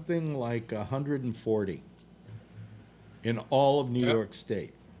something like 140 in all of New York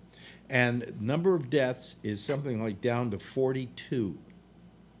State. And number of deaths is something like down to 42.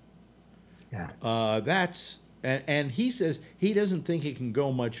 Yeah. And he says he doesn't think it can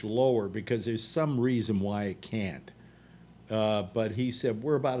go much lower because there's some reason why it can't. But he said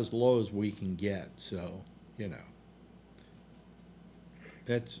we're about as low as we can get. So,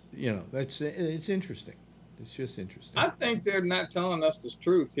 it's interesting. It's just interesting. I think they're not telling us the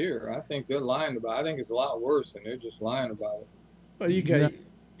truth here. I think they're lying about it. I think it's a lot worse, and they're just lying about it.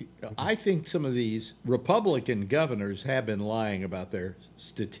 Well, I think some of these Republican governors have been lying about their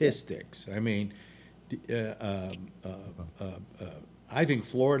statistics. I mean, I think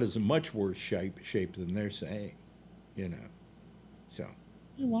Florida's in much worse shape than they're saying, So.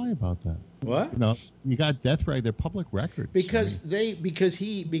 You lie about that. What? You got death rate. They're public records. Because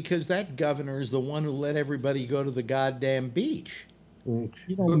that governor is the one who let everybody go to the goddamn beach.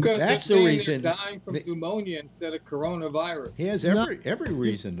 Because that's the reason they're dying from pneumonia instead of coronavirus. He has every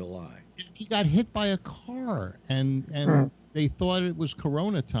reason to lie. He got hit by a car, and they thought it was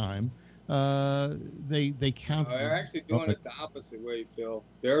Corona time. They counted. They're actually doing it the opposite way, Phil.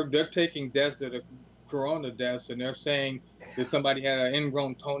 They're taking deaths that are Corona deaths, and they're saying that somebody had an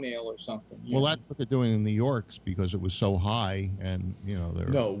ingrown toenail or something. Well, that's what they're doing in New York because it was so high, and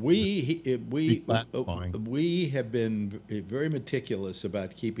they're we have been very meticulous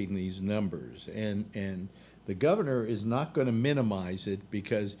about keeping these numbers, and the governor is not going to minimize it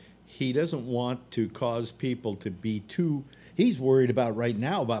because he doesn't want to cause people to be too. He's worried about right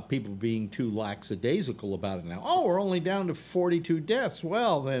now about people being too lackadaisical about it now. Oh, we're only down to 42 deaths.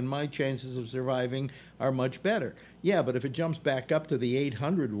 Well, then my chances of surviving are much better. Yeah, but if it jumps back up to the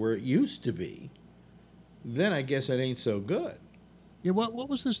 800 where it used to be, then I guess it ain't so good. Yeah, what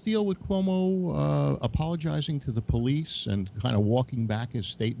was this deal with Cuomo apologizing to the police and kind of walking back his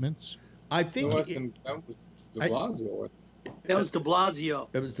statements? I think that was de Blasio. That was de Blasio.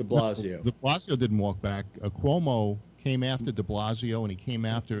 It was de Blasio. No, de Blasio didn't walk back. Cuomo came after de Blasio and he came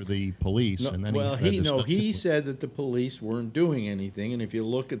after the police. And then he said that the police weren't doing anything. And if you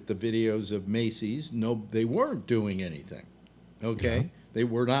look at the videos of Macy's, they weren't doing anything. Okay, yeah. They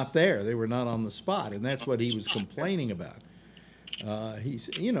were not there. They were not on the spot, and that's what he was complaining about. He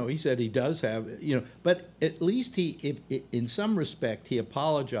said he does have, but at least in some respect, he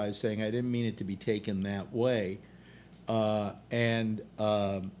apologized, saying, "I didn't mean it to be taken that way,"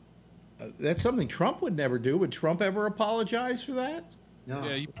 that's something Trump would never do. Would Trump ever apologize for that? No.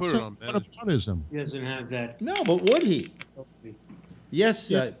 Yeah, you put it on management. He doesn't have that. No, but would he?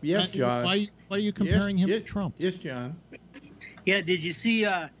 Yes, yes, John. Why are you comparing him to Trump? Yes, John. Yeah, did you see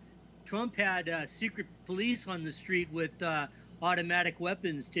Trump had secret police on the street with automatic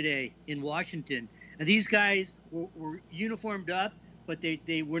weapons today in Washington? And these guys were uniformed up, but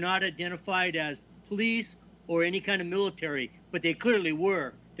they were not identified as police or any kind of military, but they clearly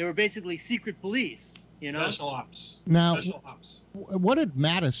were. They were basically secret police, Special ops. Now, Special ops. What did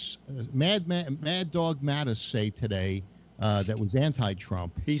Mattis, Mad Dog Mattis say today that was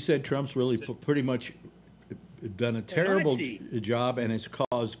anti-Trump? He said Trump's really pretty much done a terrible job, and it's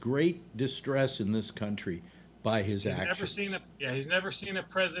caused great distress in this country by his actions. He's never seen a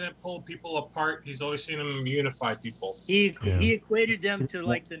president pull people apart. He's always seen them unify people. He equated them to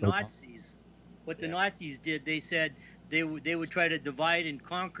like the Nazis. What the Nazis did, they said they would try to divide and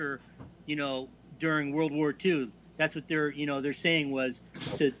conquer, during World War II. That's what they're saying was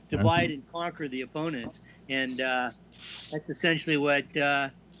to divide and conquer the opponents, and that's essentially what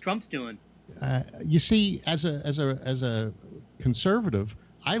Trump's doing. You see, as a conservative,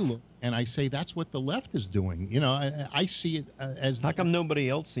 I look and I say that's what the left is doing. I see it as. How come nobody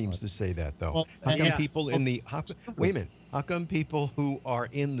else seems to say that though? Well, how come people in the wait a minute? How come people who are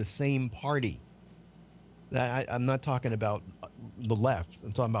in the same party? I'm not talking about the left.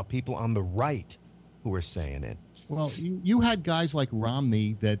 I'm talking about people on the right who are saying it. Well, you had guys like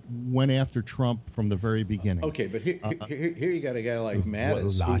Romney that went after Trump from the very beginning. Okay, but here you got a guy like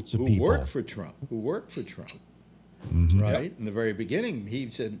Mattis who worked for Trump. Mm-hmm. Right? Yep. In the very beginning,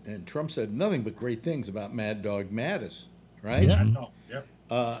 he said, and Trump said nothing but great things about Mad Dog Mattis, right? Yeah. Yep.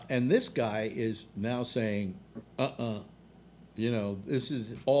 And this guy is now saying, this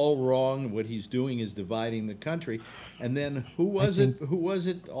is all wrong. What he's doing is dividing the country. And then who was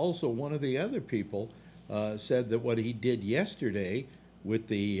it? Also, one of the other people said that what he did yesterday with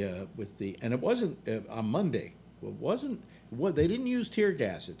the and it wasn't on Monday. wasn't what they didn't use tear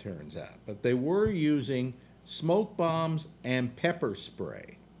gas, it turns out, but they were using smoke bombs and pepper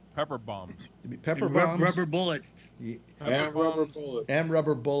spray. Pepper bombs. Pepper bombs, rubber bullets, And rubber bullets. and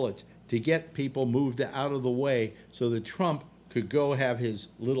rubber bullets to get people moved out of the way so that Trump could go have his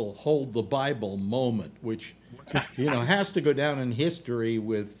little hold the Bible moment, which has to go down in history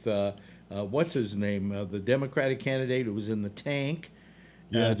with what's his name, the Democratic candidate who was in the tank,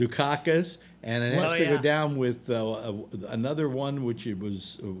 Dukakis, and it has to go down with another one, which it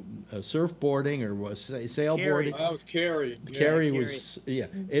was surfboarding or was sailboarding. That was Kerry. Kerry was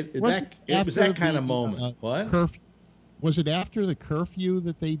It was after that kind of the, moment. What? Was it after the curfew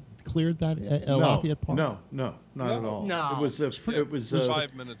that they cleared that Lafayette Park? No, not at all. No. It was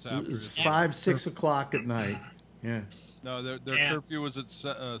 5 minutes after. It was 5, 6 o'clock at night. Yeah. No, their curfew was at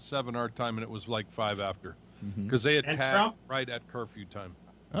 7 our time, and it was like 5 after, Mm-hmm. because they And attacked Trump- right at curfew time.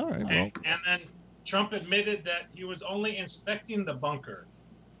 All right. Well, And then Trump admitted that he was only inspecting the bunker.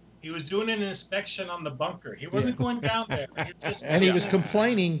 He was doing an inspection on the bunker. He wasn't going down there. And he was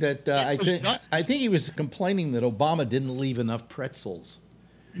complaining that I think he was complaining that Obama didn't leave enough pretzels.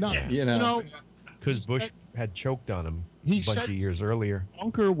 no, Because Bush had choked on him He a bunch said- of years earlier.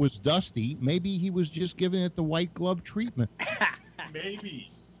 bunker was dusty. Maybe he was just giving it the white glove treatment.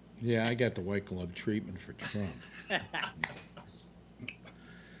 Maybe. Yeah, I got the white glove treatment for Trump.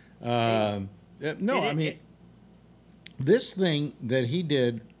 No, I mean, this thing that he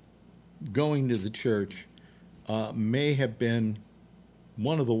did going to the church may have been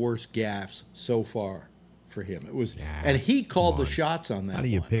one of the worst gaffes so far for him. It was, and he called the shots on that. How do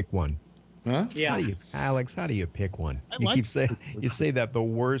you pick one? Huh? Yeah. Alex, how do you pick one? I You like- keep saying you say that the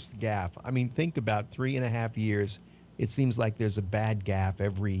worst gaff. I mean, think about 3.5 years. It seems like there's a bad gaff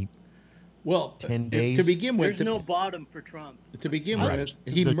every Well, 10 to days. begin with, There's no bottom for Trump. to begin Right. with,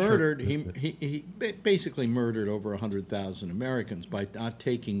 he The murdered. church- He basically murdered over 100,000 Americans by not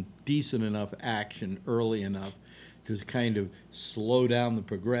taking decent enough action early enough to kind of slow down the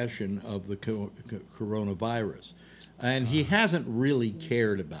progression of the coronavirus, and he hasn't really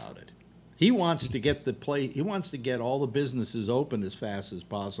cared about it. He wants to get He wants to get all the businesses open as fast as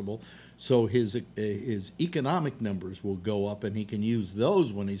possible, so his economic numbers will go up, and he can use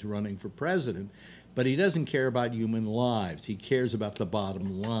those when he's running for president. But he doesn't care about human lives. He cares about the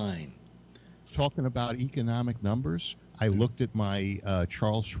bottom line. Talking about economic numbers, I looked at my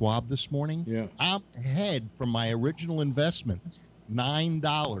Charles Schwab this morning. Yeah. I'm ahead from my original investment,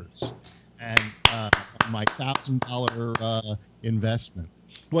 $9, and my $1,000 investment.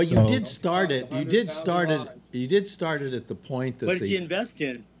 Well, you So- did start it. You did start it. You did start it at the point that What did you invest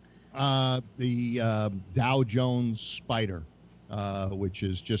in? The Dow Jones Spider, which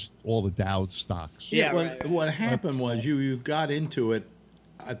is just all the Dow stocks. Yeah, what happened was you got into it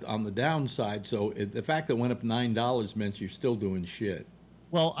on the downside. So the fact that it went up $9 meant you're still doing shit.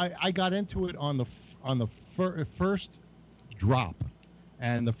 Well, I got into it on the first drop,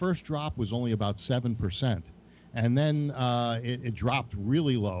 and the first drop was only about 7%, and then it dropped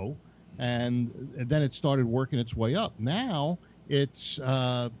really low, and then it started working its way up. Now it's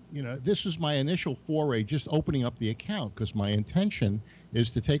this is my initial foray, just opening up the account, because my intention is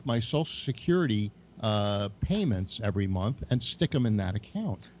to take my Social Security payments every month and stick them in that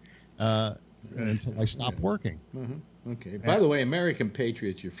account until I stop working. Okay. By the way, American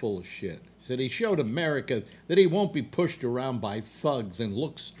patriots, you're full of shit. Said he showed America that he won't be pushed around by thugs and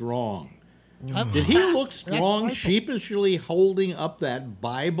look strong. Did he look strong, sheepishly holding up that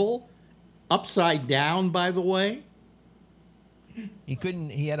Bible, upside down, by the way? He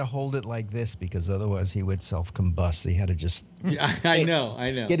couldn't. He had to hold it like this because otherwise he would self-combust. He had to just Yeah, I know.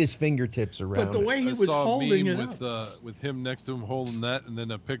 get his fingertips around. But the way he I was saw a holding it meme up. with him next to him holding that, and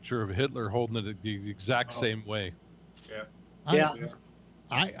then a picture of Hitler holding it the exact same way. Yeah.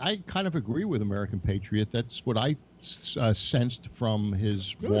 I kind of agree with American Patriot. That's what I sensed from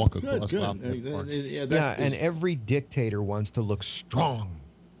his walk across Lafayette Park. Yeah, and every dictator wants to look strong.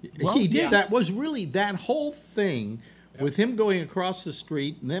 He did. That was really that whole thing with him going across the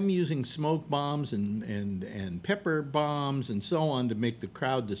street and them using smoke bombs and pepper bombs and so on to make the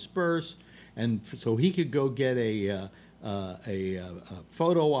crowd disperse, and so he could go get a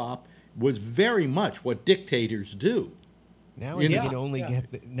photo op, was very much what dictators do. Now if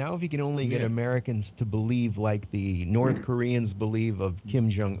he can only get Americans to believe like the North Koreans believe of Kim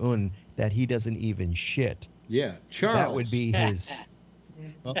Jong Un, that he doesn't even shit. Yeah, Charles. That would be his.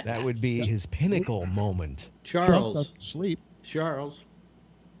 That would be his pinnacle moment. Charles. doesn't sleep. Charles.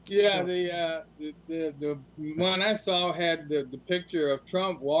 Yeah, the one I saw had the picture of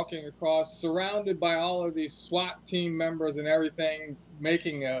Trump walking across, surrounded by all of these SWAT team members and everything,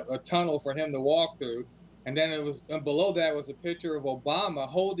 making a tunnel for him to walk through. And then and below that was a picture of Obama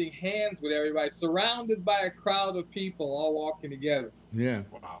holding hands with everybody, surrounded by a crowd of people all walking together. Yeah.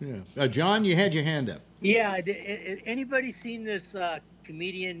 Wow. Yeah. John, you had your hand up. Yeah. Anybody seen this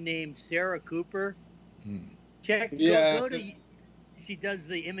comedian named Sarah Cooper? Check. Yeah. Go to. She does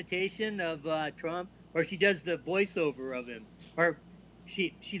the imitation of Trump, or she does the voiceover of him, or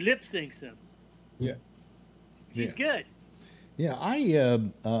she lip syncs him. Yeah. She's good. Yeah,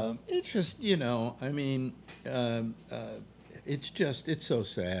 it's just, I mean, it's so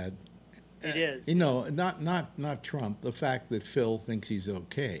sad. It is. Not Trump, the fact that Phil thinks he's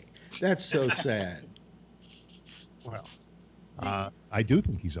okay. That's so sad. Well, I do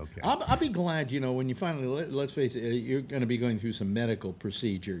think he's okay. I'll be glad, when you finally, let's face it, you're going to be going through some medical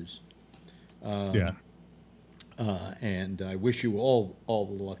procedures. Yeah. And I wish you all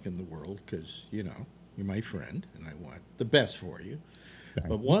the luck in the world because, you're my friend, and I want the best for you.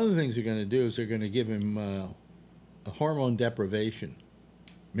 But one of the things they're going to do is they're going to give him a hormone deprivation,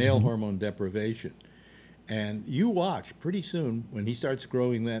 male hormone deprivation. And you watch, pretty soon, when he starts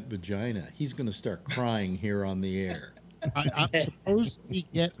growing that vagina, he's going to start crying here on the air. I'm supposed to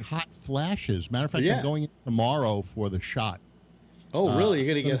get hot flashes. Matter of fact, I'm going in tomorrow for the shot. Oh, really?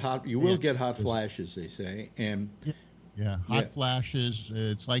 You're going to get hot? You will get hot flashes, they say. And yeah, hot flashes.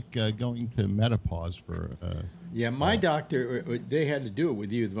 It's like going to menopause for. My doctor. They had to do it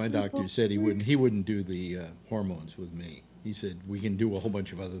with you. My doctor said he wouldn't do the hormones with me. He said we can do a whole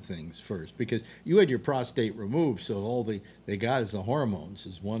bunch of other things first because you had your prostate removed, so all they got is the hormones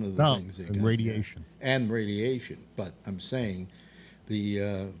is one of the things they got. Radiation. And radiation. But I'm saying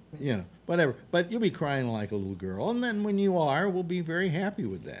whatever. But you'll be crying like a little girl, and then when you are, we'll be very happy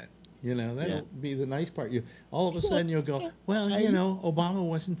with that. That'll be the nice part. All of a sudden you'll go, well, Obama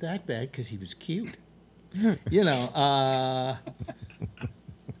wasn't that bad because he was cute. I'm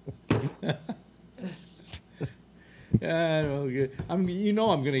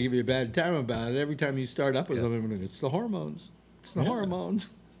going to give you a bad time about it every time you start up with something. It's the hormones. It's the hormones.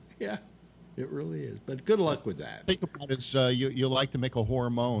 Yeah, it really is. But good luck with that. Think about it. You like to make a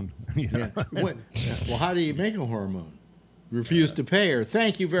hormone. Well, how do you make a hormone? Refuse to pay her.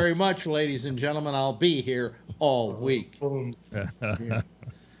 Thank you very much, ladies and gentlemen. I'll be here all week. But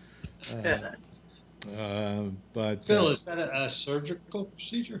Phil, is that a surgical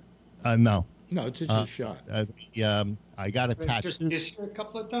procedure? No. No, it's just a shot. I got a tattoo. Just a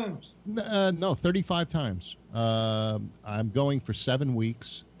couple of times. No, 35 times. I'm going for 7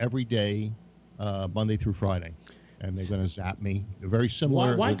 weeks every day, Monday through Friday. And they're going to zap me. They're very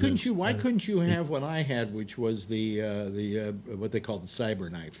similar. Why couldn't you have what I had, which was the what they call the cyber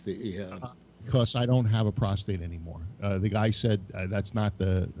knife? Because I don't have a prostate anymore. The guy said that's not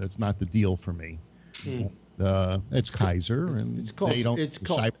the deal for me. It's Kaiser, and they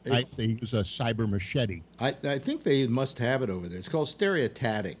use a cyber machete. I think they must have it over there. It's called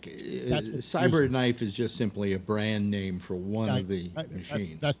Stereotatic. Cyber knife is just simply a brand name for one of the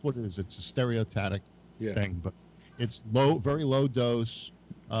machines. That's what it is. It's a Stereotatic thing, but it's very low dose.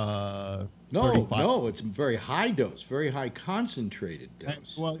 No, it's very high dose, very high concentrated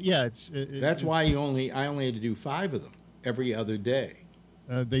dose. That's why I only had to do 5 of them every other day.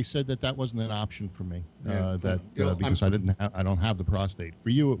 They said that wasn't an option for me. Because I don't have the prostate. For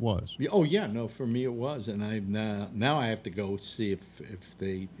you, it was. Oh yeah, no, for me it was, and now I have to go see if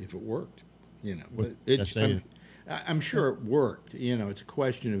it worked. But I'm sure it worked. It's a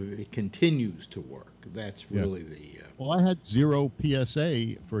question of if it continues to work. That's really the. Well, I had 0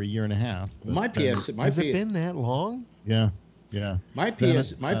 PSA for a year and a half. Has it been that long? Yeah. My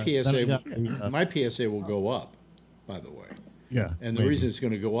PSA will go up, by the way. Yeah. And the reason it's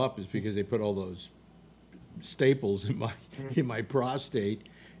going to go up is because they put all those staples in my prostate,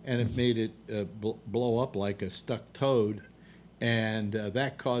 and it made it blow up like a stuck toad, and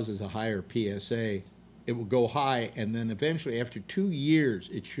that causes a higher PSA. It will go high, and then eventually, after 2 years,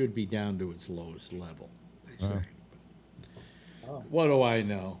 it should be down to its lowest level, they say. What do I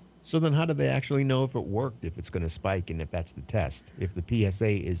know? So then how do they actually know if it worked, if it's going to spike, and if that's the test, if the PSA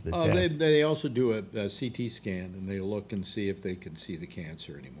is the test? They also do a CT scan, and they look and see if they can see the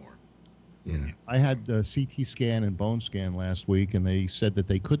cancer anymore. I had the CT scan and bone scan last week, and they said that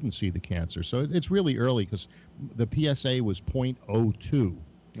they couldn't see the cancer. So it's really early because the PSA was 0.02.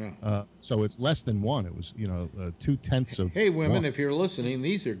 Yeah. So it's less than 1. It was, 0.2 of. Hey, women, if you're listening,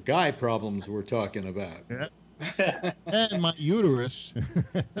 these are guy problems we're talking about. Yeah. And my uterus.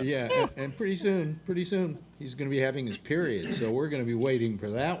 Yeah, and pretty soon, he's going to be having his period, so we're going to be waiting for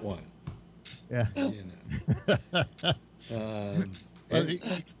that one. Yeah.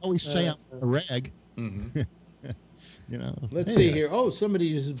 I always say I'm a rag. Mm-hmm. Let's see here. Oh,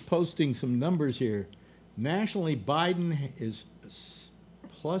 somebody is posting some numbers here. Nationally, Biden is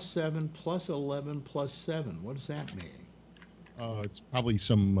 +7, +11, +7. What does that mean? It's probably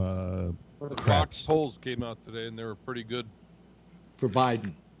some The Fox craps. polls came out today, and they were pretty good. For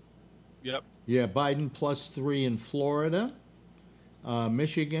Biden. Yep. Yeah, Biden +3 in Florida.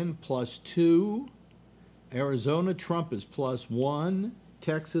 Michigan +2. Arizona, Trump is +1.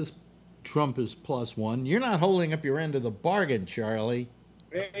 Texas, Trump is +1. You're not holding up your end of the bargain, Charlie.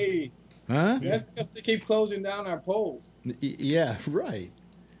 Hey, Huh? that's just to keep closing down our polls. Yeah, right.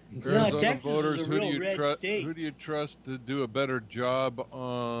 Arizona Texas is voters, a who real red state. who do you trust to do a better job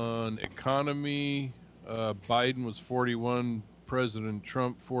on economy? Biden was 41, President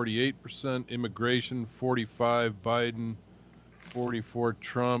Trump 48%, immigration 45, Biden 44,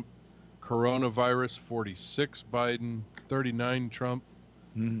 Trump, coronavirus 46, Biden 39, Trump,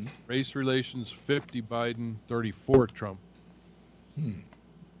 race relations 50, Biden 34, Trump.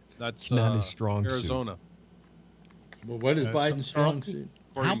 That's It's not his strong suit. Arizona, Well, what is So, Biden's strong Charlie, suit?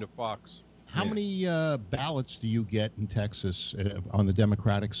 according to Fox. How many ballots do you get in Texas on the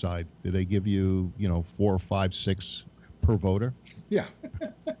Democratic side? Do they give you, 4, 5, 6 per voter? Yeah.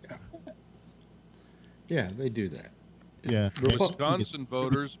 Yeah, they do that. Yeah. Wisconsin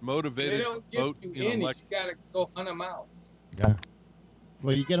voters They motivated to don't give vote you in any. You election. gotta go hunt them out. Yeah.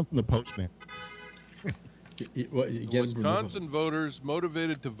 Well, you get them from the postman. What, you get 'em from the- Wisconsin voters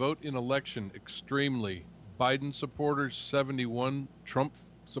motivated to vote in election extremely. Biden supporters 71, Trump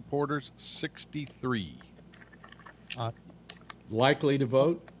supporters 63. likely to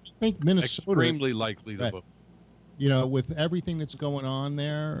vote? I think Minnesota, Extremely likely to Right. vote. with everything that's going on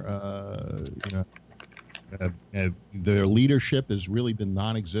there, their leadership has really been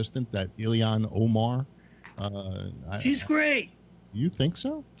non-existent. That Ilhan Omar. She's great. You think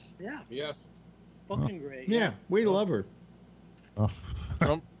so? Yeah, Yes. fucking great. Yeah, we love her. Oh.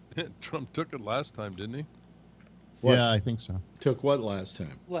 Trump took it last time, didn't he? What? Yeah, I think so. Took what last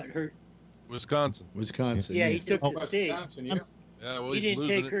time? What, her? Wisconsin. Wisconsin. Yeah, he took Oh, the state. Wisconsin, yeah. Yeah, well, He he's didn't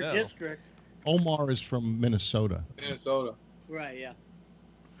losing take it her now. district. Omar is from Minnesota. Minnesota. Right, yeah.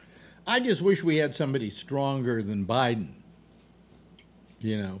 I just wish we had somebody stronger than Biden.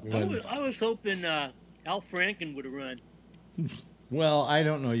 I was hoping Al Franken would have run. Well, I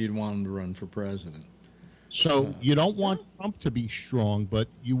don't know you'd want him to run for president. So you don't want Trump to be strong, but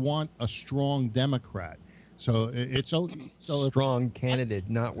you want a strong Democrat. So it's so if Strong candidate.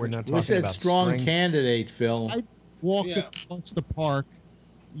 We're not We talking said about strong strength. candidate, Phil. I walked Yeah. across the park,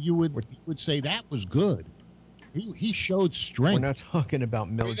 you would say that was good. He showed We're strength. not talking about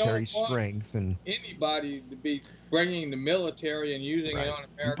military don't want- strength and Anybody to be bringing the military and using it on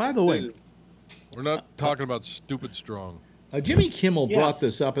American By the way- citizens. We're not talking about stupid strong. Jimmy Kimmel Yeah. brought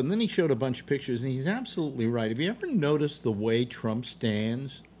this up, and then he showed a bunch of pictures, and he's absolutely right. Have you ever noticed the way Trump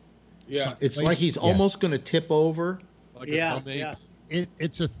stands? Yeah. It's like he's Yes. almost going to tip over. Like a Yeah, dumb ape. yeah.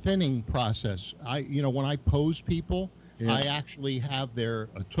 It's a thinning process. When I pose people, Yeah. I actually have their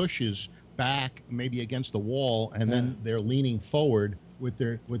tushes back, maybe against the wall, and then they're leaning forward with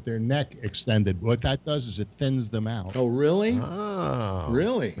their neck extended. What that does is it thins them out. Oh, really? oh,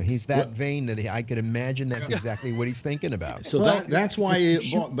 Really? He's that vain that I could imagine that's exactly what he's thinking about. So Well, that's why you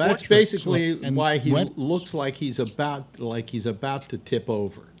shoot that's portraits basically and why he when- looks like he's about to tip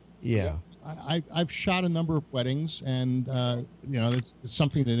over. Yeah. I've shot a number of weddings, and it's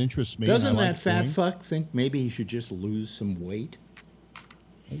something that interests me. and Doesn't I that like fat doing. fuck think maybe he should just lose some weight?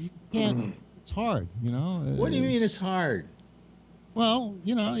 You can't. It's hard, What do you mean it's hard? Well,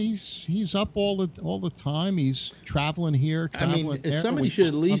 he's up all the time. He's traveling here, I traveling mean, there. somebody We should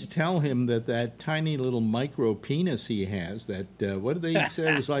at just- least tell him that tiny little micro penis he has, that what did they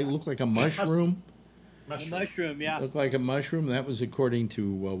say? It was looks like a mushroom. A mushroom, yeah. Looked like a mushroom. That was according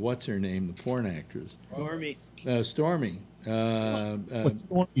to what's her name, the porn actress, Stormy. Stormy. What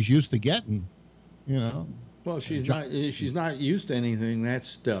Stormy's used to getting, Well, she's not used to anything that's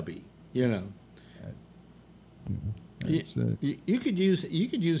stubby, It's, You could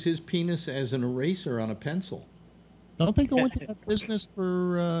use his penis as an eraser on a pencil. don't they go into that business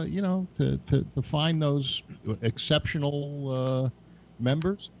for to find those exceptional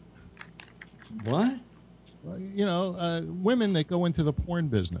members? What? Women that go into the porn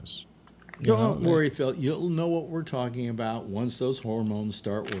business. Don't worry, Phil. You'll know what we're talking about once those hormones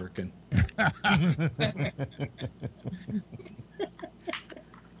start working.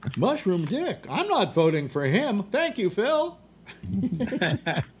 Mushroom Dick. I'm not voting for him. Thank you, Phil.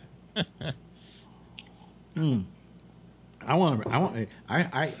 I want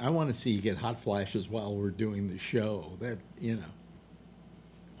to see you get hot flashes while we're doing the show.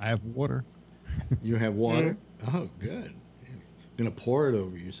 I have water. You have water? Oh, good. Gonna pour it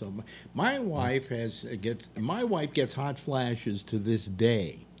over yourself. My wife gets hot flashes to this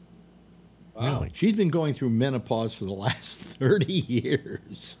day. Wow. Really? She's been going through menopause for the last 30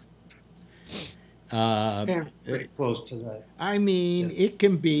 years. Pretty close to that. I mean, it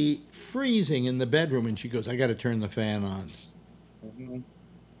can be freezing in the bedroom, and she goes, "I got to turn the fan on." Mhm.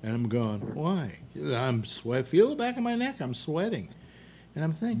 And I'm going, "Why?" I'm sweat. Feel the back of my neck. I'm sweating, and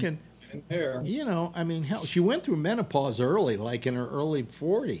I'm thinking, In there. you know, I mean, hell, she went through menopause early, like in her early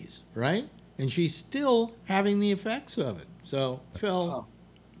 40s, right? And she's still having the effects of it. So, Phil, Oh.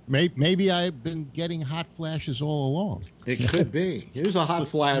 Maybe I've been getting hot flashes all along. it could be. Here's a hot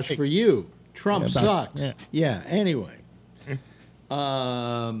flash for you. Trump sucks. Yeah. Anyway, what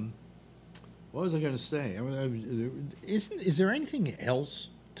was I going to say? Is there anything else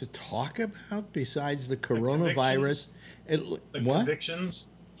to talk about besides the coronavirus?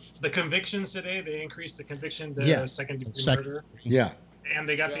 Convictions. The convictions today, they increased the conviction to Yeah. second-degree murder, Yeah. and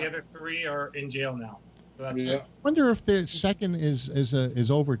they got the other 3 are in jail now. So that's Yeah. it. I wonder if the second is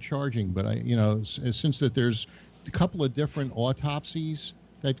overcharging, but since that there's a couple of different autopsies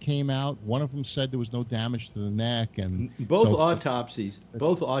that came out. One of them said there was no damage to the neck, and Both so- autopsies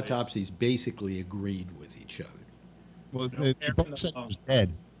basically agreed with each other. Well, they both said he was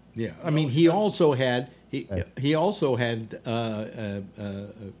dead. Yeah, I mean, he also had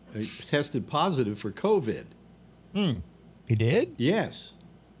tested positive for COVID. He did? Yes.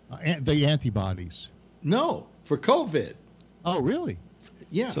 The antibodies. No, for COVID. Oh, really?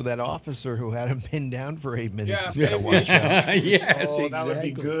 Yeah. So that officer who had him pinned down for 8 minutes Yeah, has got to watch out. Yes, Oh, that would be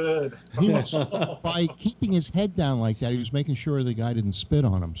exactly. good. He was, by keeping his head down like that, he was making sure the guy didn't spit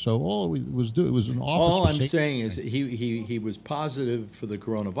on him. So all it was an officer. All I'm safety saying is thing. he was positive for the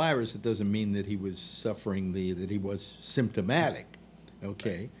coronavirus. It doesn't mean that he was suffering that he was symptomatic.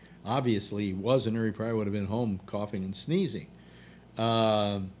 Okay. Obviously he wasn't, or he probably would have been home coughing and sneezing.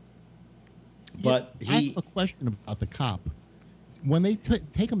 But I have a question about the cop. When they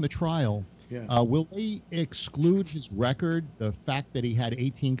take him to trial, will they exclude his record, the fact that he had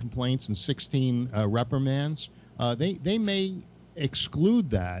 18 complaints and 16 reprimands? They may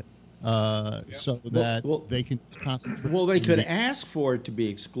exclude that so that they can concentrate. Well, they could ask for it to be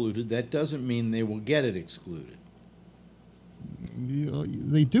excluded. That doesn't mean they will get it excluded.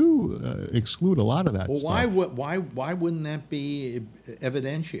 They do exclude a lot of that Well, stuff. why wouldn't that be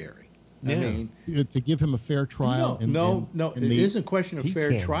evidentiary? I mean, to give him a fair trial. No, it isn't a question of He fair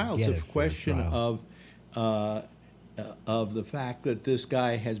can't trial. It's get a a fair question trial. of the fact that this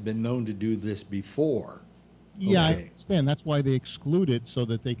guy has been known to do this before. Yeah, I Okay. understand. That's why they exclude it, so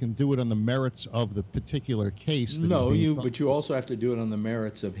that they can do it on the merits of the particular case. That No, he's being but you also have to do it on the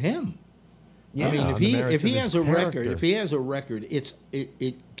merits of him. Yeah, I mean, on the merits if he of has his a record, character. if he has a record, it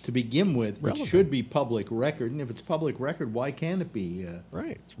to begin with, it relevant. should be public record. And if it's public record, why can't it be?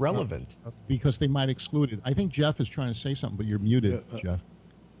 Right, it's relevant. because they might exclude it. I think Jeff is trying to say something, but you're muted, Jeff.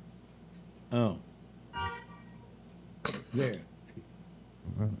 Oh, there.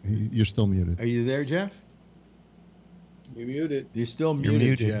 You're still muted. Are you there, Jeff? You muted. You're still You're muted,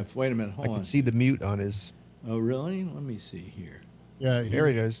 muted. Jeff. Wait a minute, I hold on. can see the mute on his. Oh, really? Let me see here. Yeah, There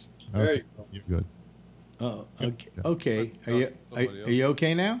it is. There Okay, you go. you're good. Oh, okay. Okay. Are Somebody else. you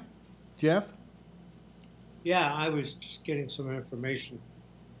okay now, Jeff? Yeah, I was just getting some information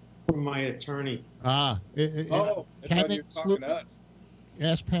from my attorney. Oh, I Can thought they you were talking exclude to us.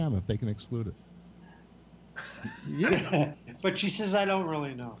 Ask Pam if they can exclude it. Yeah. But she says I don't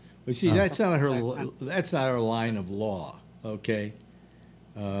really know. But see, that's not her. That's not her line of law. Okay.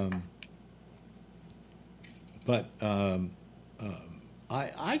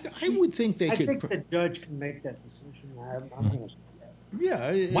 I would think they I could. think the judge can make that decision. I'm going to say that.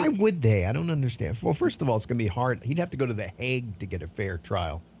 Yeah. Why would they? I don't understand. Well, first of all, it's going to be hard. He'd have to go to The Hague to get a fair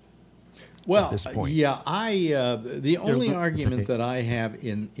trial. Well, this point. yeah. The only looking argument for- that I have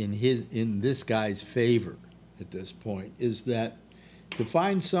in this guy's favor at this point is that to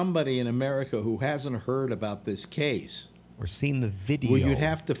find somebody in America who hasn't heard about this case, Or seen the video well, you'd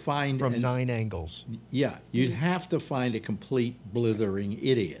have to find from an- 9 angles. Yeah, you'd have to find a complete blithering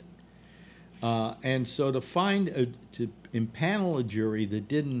idiot. And so to impanel a jury that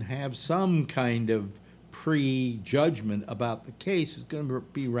didn't have some kind of prejudgment about the case is going to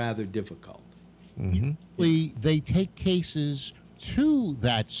be rather difficult. Mm-hmm. They take cases to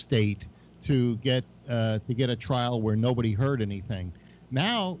that state to get a trial where nobody heard anything.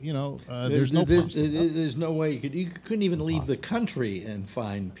 Now, there's no there's no way you couldn't even leave the country and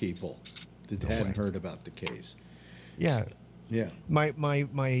find people that hadn't heard about the case. Yeah. Yeah. My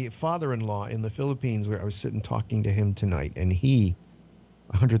father-in-law in the Philippines, where I was sitting talking to him tonight, and he,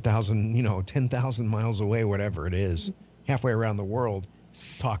 100,000, 10,000 miles away, whatever it is, halfway around the world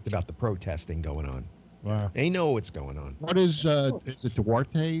talked about the protesting going on. Wow. They know what's going on. What is it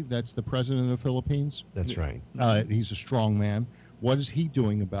Duarte? That's the president of the Philippines? That's right. He's a strong man. What is he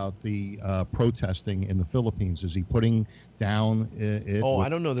doing about the protesting in the Philippines? Is he putting down it? I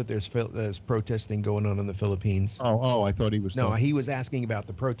don't know that there's protesting going on in the Philippines. Oh, I thought he was. No, he was asking about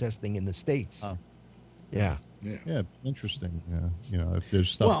the protesting in the States. Oh. Yeah. Yeah, interesting. Yeah, if there's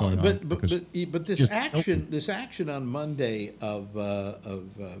stuff going on. But this action on Monday of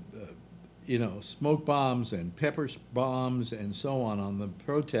smoke bombs and pepper bombs and so on the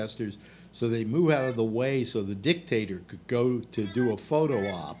protesters, so they move out of the way so the dictator could go to do a photo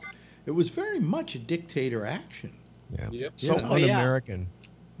op. It was very much a dictator action. Yeah. Yep. So un-American,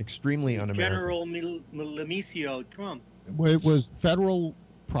 extremely un-American. General Milimicio Trump. Well, it was federal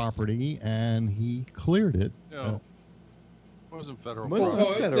property, and he cleared it. No, it wasn't federal.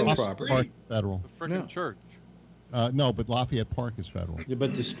 Federal property. Federal. The freaking church. No, but Lafayette Park is federal. Yeah,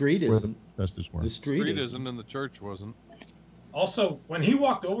 but the street isn't. The street isn't, and the church wasn't. Also, when he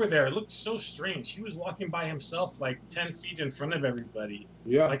walked over there, it looked so strange. He was walking by himself, like 10 feet in front of everybody,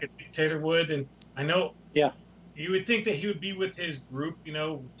 like a dictator would. And I know, you would think that he would be with his group,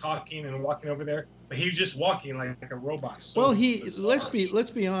 talking and walking over there, but he was just walking like a robot. So well,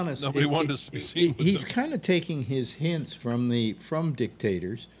 let's be honest. Nobody wanted to be seen. He's kind of taking his hints from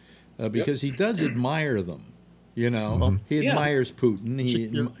dictators, because he does admire them. He admires Putin.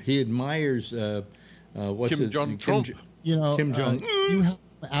 He admires Kim Jong-un. Kim Jong. You have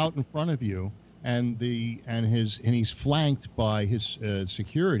him out in front of you, and he's flanked by his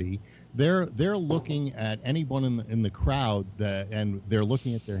security. They're looking at anyone in the crowd, and they're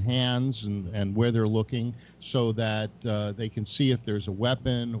looking at their hands and where they're looking, so that they can see if there's a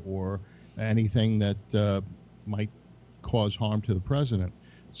weapon or anything that might cause harm to the president.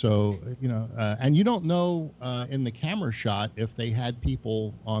 So, and you don't know in the camera shot if they had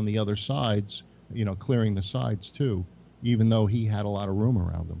people on the other sides, clearing the sides too, even though he had a lot of room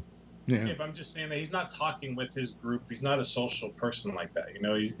around him. Yeah, but I'm just saying that he's not talking with his group. He's not a social person like that.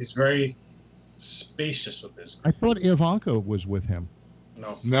 He's very spacious with his group. I thought Ivanka was with him.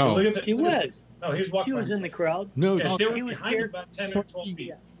 No. He was. No, he was walking. She was in the crowd. No, they were behind him about 10 or 12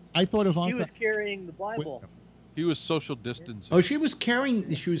 feet. I thought Ivanka. She was carrying the Bible. He was social distancing. Oh, she was carrying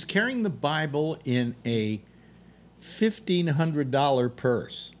the Bible in a $1,500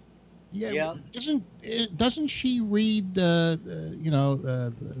 purse. Yeah. Doesn't she read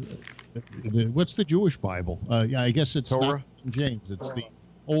what's the Jewish Bible? I guess it's Torah. not King James. It's the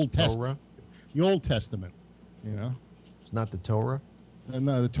Old Testament. The Old Testament. It's not the Torah.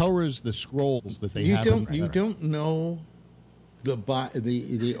 No, the Torah is the scrolls that they have. You don't know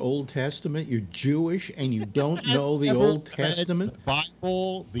the Old Testament? You're Jewish and you don't know the Old Testament? The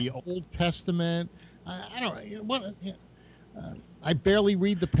Bible, the Old Testament. I don't. What? I barely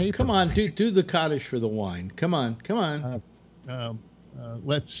read the paper. Come on, do the Kaddish for the wine. Come on.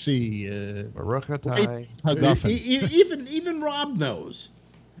 Let's see. Baruch atah. Even Rob knows.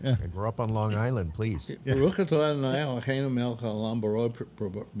 Yeah. I grew up on Long Island, please. Baruch atah Adonai Eloheinu melech haolam borei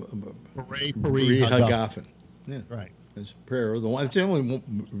Peri hagafen. Yeah, right. It's prayer of the wine. It's the only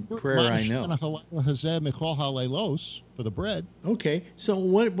prayer I know. For the bread. Okay, so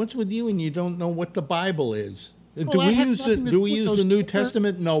what's with you and you don't know what the Bible is? Well, do we use the New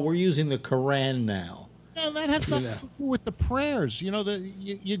Testament? No, we're using the Quran now. Yeah, that has nothing to do with the prayers. You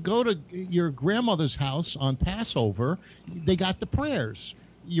go to your grandmother's house on Passover, they got the prayers.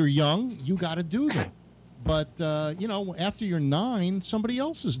 You're young, you got to do them. But, after you're 9, somebody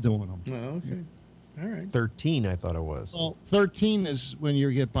else is doing them. Oh, okay. All right. 13, I thought it was. Well, 13 is when you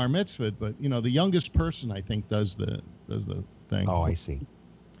get bar mitzvah, but, the youngest person, I think, does the thing. Oh, I see.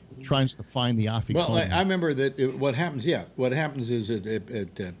 Tries to find the afikoman. Well, I remember that what happens is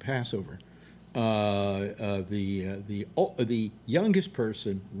at Passover, the youngest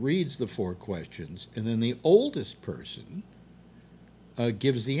person reads the 4 questions, and then the oldest person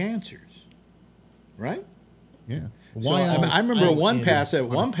gives the answers, right? Yeah. Why? So I remember one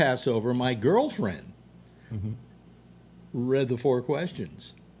Passover, my girlfriend read the 4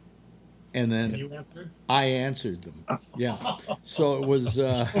 questions. And then you answered? I answered them. Yeah. So it was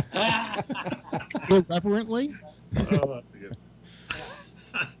irreverently.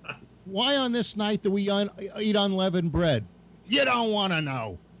 Why on this night do we eat unleavened bread? You don't want to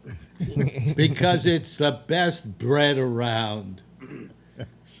know. Because it's the best bread around.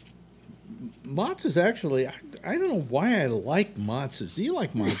 Matzahs actually, I don't know why I like matzahs. Do you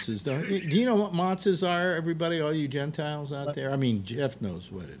like matzahs? Do you know what matzahs are, everybody, all you Gentiles out there? I mean, Jeff knows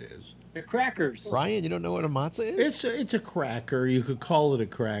what it is. They're crackers. Ryan, you don't know what a matzah is? It's a cracker. You could call it a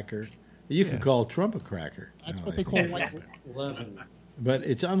cracker. You could call Trump a cracker. That's what they call white. Leaven. But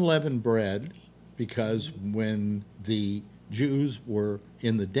it's unleavened bread because when the Jews were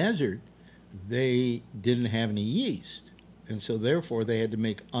in the desert, they didn't have any yeast. And so therefore they had to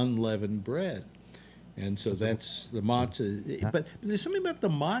make unleavened bread. And so that's the matzah. But there's something about the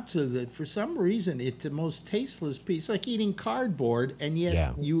matzah that for some reason it's the most tasteless piece. It's like eating cardboard, and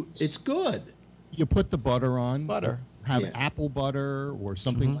yet it's good. You put the butter on. Butter. Have apple butter or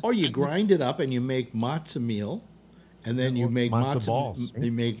something. Or you grind it up and you make matzah meal. And then you make matzah balls.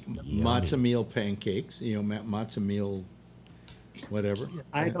 You make matzah meal pancakes. You know, matzah meal, whatever.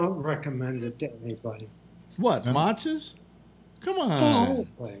 I don't recommend it to anybody. What, matzahs? Come on.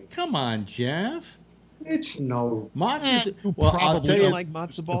 Come on, Jeff. It's no. Matzahs. Well, I'll tell you, like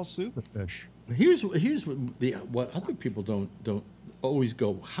matzo ball soup. Fish. Here's what other people don't always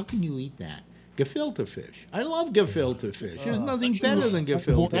go. How can you eat that? Gefilte fish. I love gefilte fish. There's nothing better than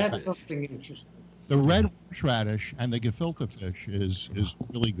gefilte fish. That's something interesting. The red horseradish and the gefilte fish is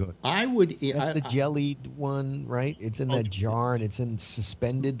really good. I would eat. That's the jellied one, right? It's in that jar and it's in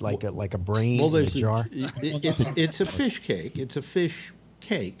suspended like a brain in a jar. It's a fish cake. It's a fish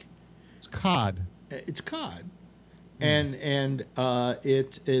cake. It's cod. It's cod, and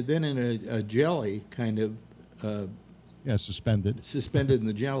it's then in a jelly kind of. Suspended in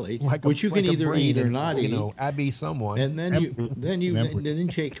the jelly, which you can either eat or not eat. You know, Abby someone. And then you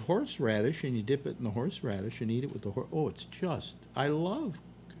take horseradish and you dip it in the horseradish and eat it with the horse. Oh, it's just I love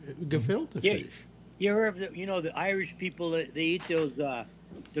gefilte fish. You ever have the Irish people they eat those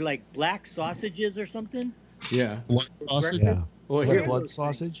they're like black sausages or something? Yeah. Blood sausage. Yeah. Well, here blood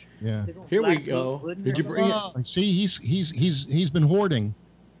sausage. Yeah. Here we go. Did you bring it? See, he's been hoarding.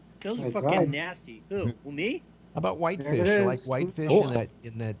 Those are fucking nasty. Who? Well, me? How about whitefish? You like whitefish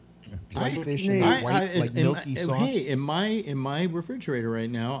in that whitefish in that white like milky sauce? Hey, in my refrigerator right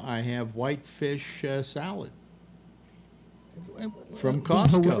now, I have whitefish salad from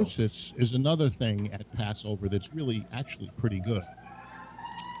Costco. Harosis is another thing at Passover that's really actually pretty good.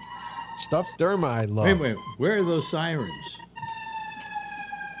 Stuffed derma, I love. Wait, where are those sirens?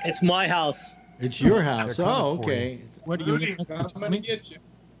 It's my house. It's your house. Oh, okay. What do you Rudy, I'm gonna get you.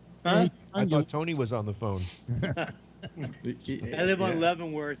 Huh? I thought Tony was on the phone. I live on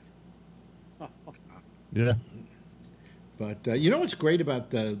Leavenworth. Yeah. But you know what's great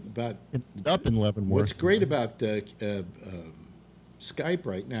about up in Leavenworth? What's great about Skype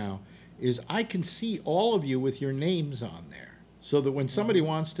right now is I can see all of you with your names on there, so that when somebody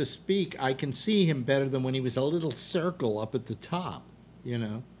wants to speak, I can see him better than when he was a little circle up at the top. You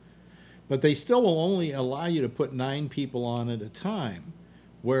know, but they still will only allow you to put 9 people on at a time.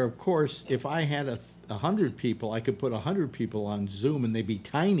 Where, of course, if I had 100 people, I could put 100 people on Zoom, and they'd be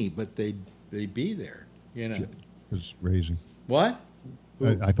tiny, but they'd be there. You know. Jeff was raising. What?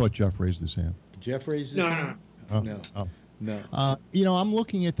 I thought Jeff raised his hand. Jeff raised his hand? No. No. I'm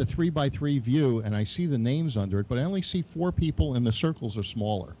looking at the 3x3 view, and I see the names under it, but I only see 4 people, and the circles are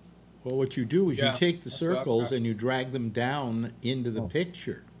smaller. Well, what you do is you take the circles and you drag them down into the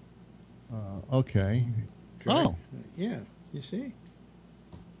picture. Okay. Yeah. You see.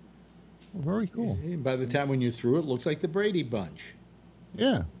 Well, very cool. By the time when you're through, it looks like the Brady Bunch.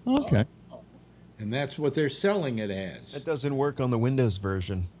 Yeah. Okay. And that's what they're selling it as. That doesn't work on the Windows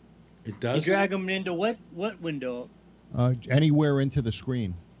version. It does. You drag them into what window? Anywhere into the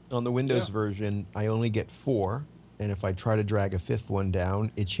screen. On the Windows version, I only get 4, and if I try to drag a 5th one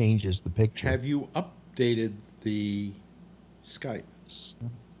down, it changes the picture. Have you updated the Skype?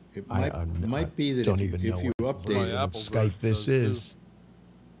 It might be that if you update Skype this is.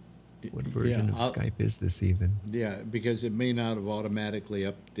 What version of Skype is this even? Yeah, because it may not have automatically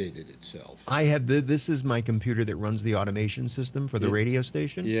updated itself. I have this is my computer that runs the automation system for the radio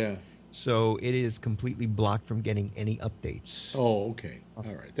station. Yeah. So it is completely blocked from getting any updates. Oh, okay. All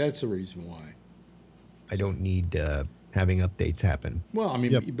right. That's the reason why. I don't need having updates happen. Well, I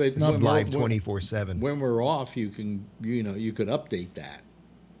mean, but it's live 24/7. When we're off, you can, you could update that,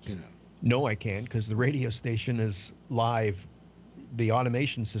 No, I can't, because the radio station is live. The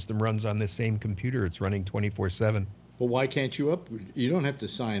automation system runs on this same computer. It's running 24/7. Well, why can't you you don't have to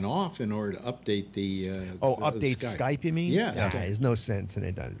sign off in order to update the update Skype, you mean? Yeah. There's no sense in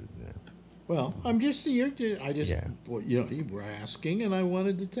it. Well, you were asking, and I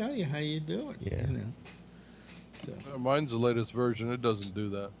wanted to tell you how you do it. Yeah. So. Mine's the latest version. It doesn't do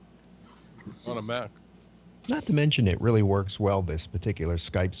that on a Mac. Not to mention, it really works well, this particular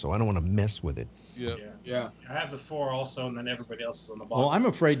Skype, so I don't want to mess with it. Yeah. I have the 4 also, and then everybody else is on the bottom. Well, I'm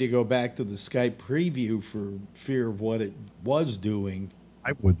afraid to go back to the Skype preview for fear of what it was doing.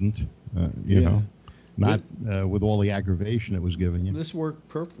 I wouldn't, you know. not with all the aggravation it was giving you. This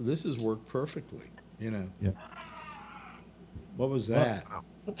has worked perfectly. You know. Yeah. What was that?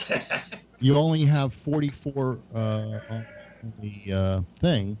 You only have 44 on the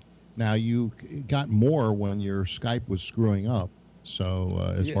thing. Now you got more when your Skype was screwing up.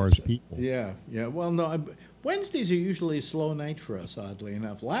 So as far as people. Yeah. Well, no. Wednesdays are usually a slow night for us, oddly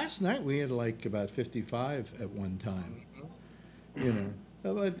enough. Last night we had like about 55 at one time. You know,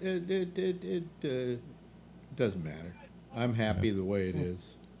 but it doesn't matter. I'm happy the way it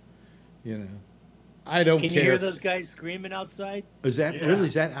is. You know, I don't care. Can you hear those guys screaming outside? Is that really?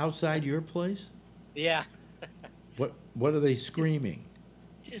 Is that outside your place? Yeah. What are they screaming?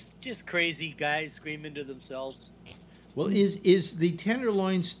 Just crazy guys screaming to themselves. Well, is the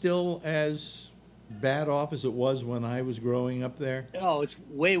Tenderloin still as bad off as it was when I was growing up there? Oh, it's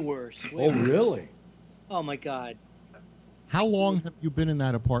way worse. Way worse. Really? Oh my God. How long have you been in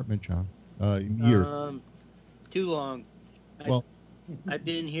that apartment, John? Year? Too long. Well, I've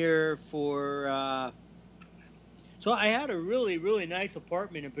been here for. So I had a really, really nice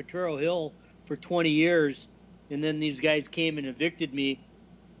apartment in Potrero Hill for 20 years, and then these guys came and evicted me,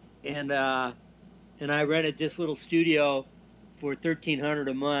 and I rented this little studio for $1,300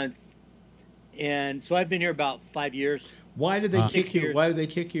 a month, and so I've been here about 5 years. Why did they kick you? Why did they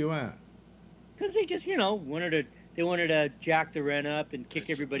kick you out? Because they just, wanted to jack the rent up and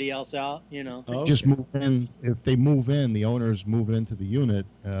kick everybody else out. Okay. Just move in. If they move in, the owners move into the unit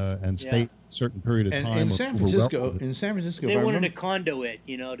and stay a certain period of time. In San Francisco, they wanted to condo it,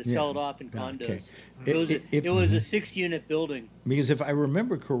 to sell it off in condos. Okay. It was a 6-unit building. Because if I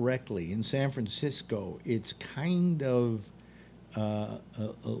remember correctly, in San Francisco, it's kind of a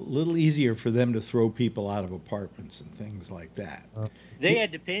little easier for them to throw people out of apartments and things like that. They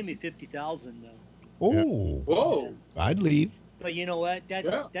had to pay me $50,000 though. Oh, whoa! I'd leave. But you know what?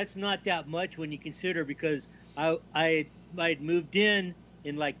 That's not that much when you consider, because I'd moved in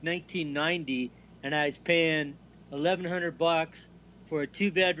like 1990, and I was paying $1,100 for a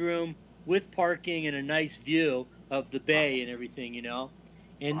 2-bedroom with parking and a nice view of the bay and everything,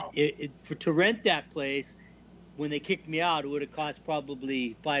 And to rent that place, when they kicked me out, it would have cost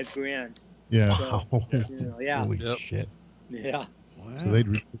probably $5,000. Yeah. So, yeah. Holy shit. Yeah. Wow. So they'd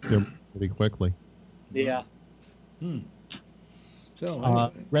recoup them pretty quickly. Yeah.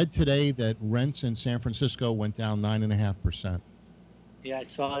 So read today that rents in San Francisco went down 9.5%. Yeah, I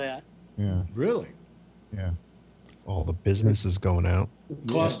saw that. Yeah. Really? Yeah. All the businesses going out.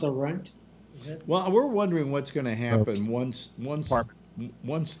 Cost of rent? Well, we're wondering what's going to happen once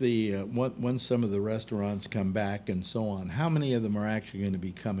some of the restaurants come back and so on. How many of them are actually going to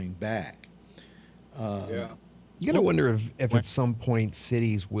be coming back? You got to wonder if at some point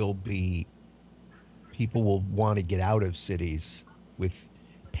people will want to get out of cities with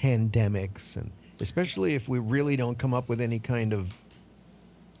pandemics, and especially if we really don't come up with any kind of,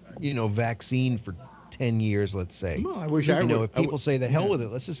 vaccine for 10 years, let's say. Well, I wish if people say the hell with it,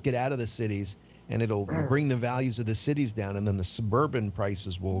 let's just get out of the cities, and it'll bring the values of the cities down, and then the suburban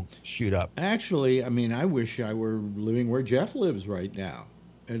prices will shoot up. Actually, I mean, I wish I were living where Jeff lives right now.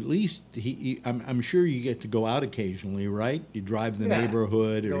 At least I'm sure you get to go out occasionally, right? You drive the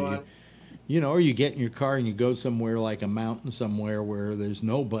neighborhood, or or you get in your car and you go somewhere like a mountain somewhere where there's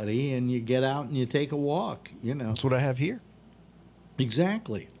nobody, and you get out and you take a walk. That's what I have here.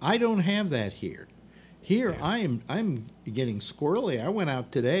 Exactly. I don't have that here. Here, I'm getting squirrely. I went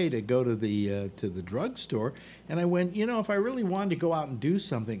out today to go to the drugstore, and I went, if I really wanted to go out and do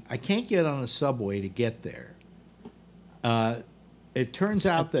something, I can't get on a subway to get there. It turns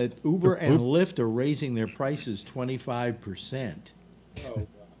out that Uber and Lyft are raising their prices 25%. Oh,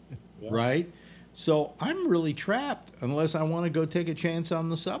 yeah. Right? So I'm really trapped unless I want to go take a chance on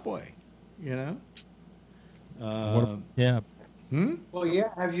the subway, yeah. Well, yeah.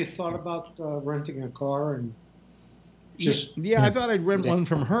 Have you thought about renting a car and just? Yeah, I thought I'd rent one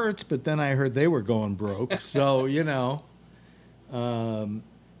from Hertz, but then I heard they were going broke. So no,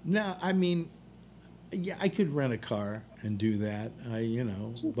 I mean, yeah, I could rent a car and do that.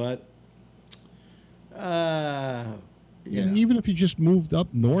 But even if you just moved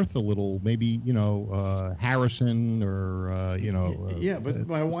up north a little, maybe Harrison or yeah, but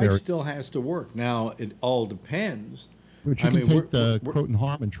my wife still has to work. Now it all depends. But you can take the Croton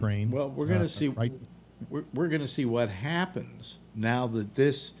Harmon train. Well, we're going to see. Right. We're going to see what happens now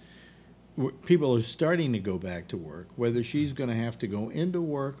that people are starting to go back to work. Whether she's going to have to go into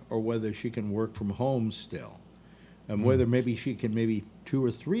work or whether she can work from home still, and whether maybe she can 2 or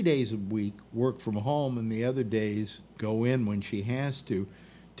 3 days a week work from home, and the other days go in when she has to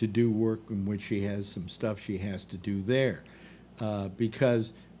do work in which she has some stuff she has to do there,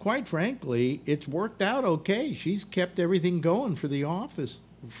 because quite frankly, it's worked out okay. She's kept everything going for the office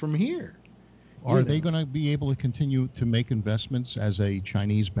from here. Are they going to be able to continue to make investments as a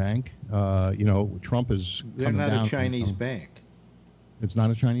Chinese bank? Trump is They're coming not down a Chinese bank. It's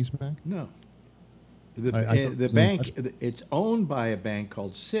not a Chinese bank? No. The bank, it's owned by a bank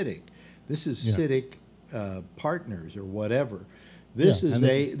called CITIC. This is CITIC Partners or whatever. This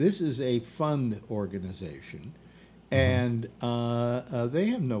is a fund organization, and they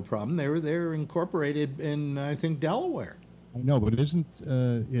have no problem. They're incorporated in, I think, Delaware. I know, but isn't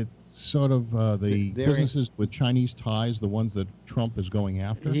it sort of the businesses with Chinese ties the ones that Trump is going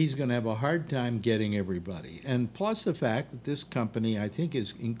after? He's going to have a hard time getting everybody. And plus the fact that this company, I think,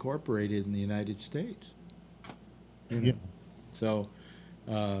 is incorporated in the United States. Yeah. So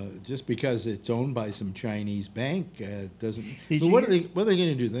just because it's owned by some Chinese bank doesn't... What are they going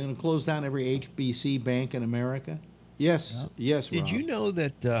to do? They're going to close down every HBC bank in America? Yes, yes, Rob. Did you know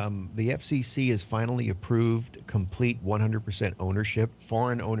that the FCC has finally approved complete 100% ownership,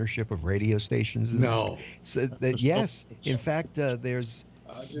 foreign ownership of radio stations? No. So yes. In fact, there's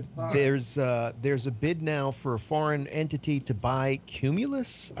a bid now for a foreign entity to buy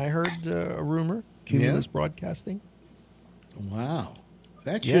Cumulus. I heard a rumor. Cumulus Broadcasting. Wow.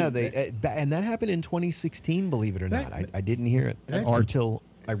 That and that happened in 2016. Believe it or not, I didn't hear it until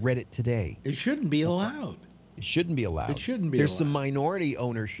I read it today. It shouldn't be allowed. It shouldn't be allowed. It shouldn't be There's allowed. some minority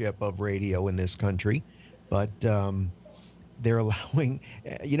ownership of radio in this country, but they're allowing.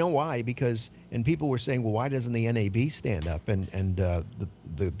 You know why? Because people were saying, well, why doesn't the NAB stand up? And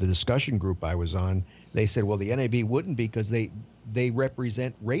the discussion group I was on, they said, well, the NAB wouldn't because they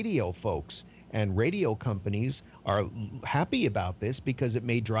represent radio folks, and radio companies are happy about this because it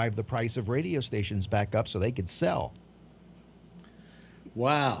may drive the price of radio stations back up so they could sell.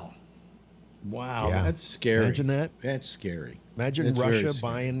 Wow. Wow, yeah. That's scary. Imagine that. That's scary. Imagine Russia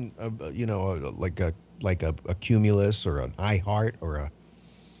buying, like a Cumulus or an iHeart or a.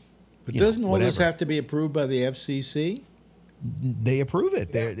 But doesn't all this have to be approved by the FCC? They approve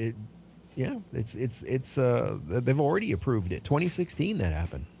it. They've already approved it. 2016 that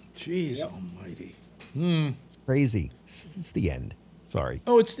happened. Jeez Almighty. It's crazy. It's the end. Sorry.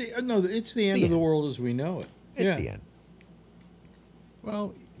 Oh, it's the end of the world as we know it. It's the end.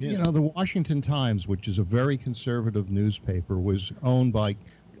 Well, the Washington Times, which is a very conservative newspaper, was owned by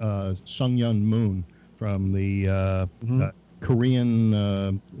Sung-Yun Moon from the Korean,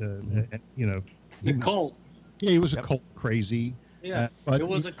 the cult. Yeah, he was a cult crazy. Yeah, it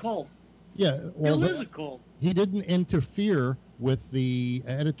was a cult. Yeah, well, it is a cult. He didn't interfere with the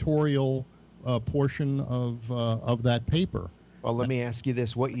editorial portion of that paper. Well, let me ask you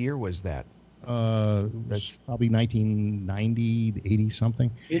this: what year was that? That's probably 1990, 80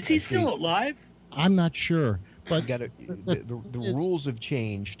 something. Is he still alive? I'm not sure, but the rules have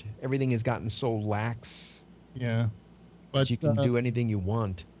changed. Everything has gotten so lax. Yeah, but you can do anything you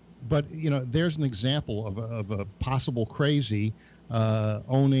want. But there's an example of a possible crazy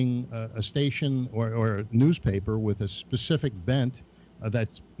owning a station or a newspaper with a specific bent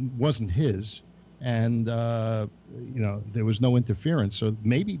that wasn't his. And there was no interference, so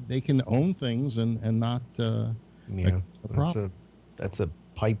maybe they can own things and not. A problem. That's a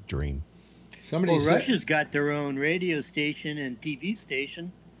pipe dream. Russia's got their own radio station and TV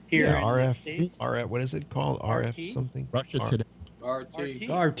station here in the States. RF. What is it called? RF something. Russia Today.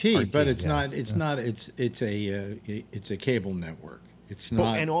 RT, but it's not. It's not. It's a cable network. It's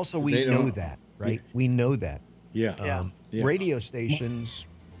not. And also we know that, right? We know that. Yeah. Radio stations.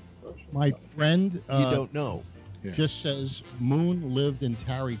 My friend, you don't know, just says Moon lived in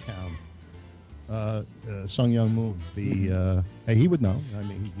Tarrytown. Sung-Yun Moon, he would know. I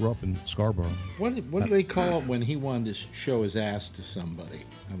mean, he grew up in Scarborough. What do they call it when he wanted to show his ass to somebody?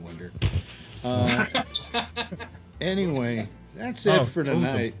 I wonder. Anyway, that's it for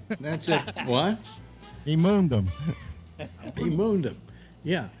tonight. That's it. What? He mooned him. He mooned him.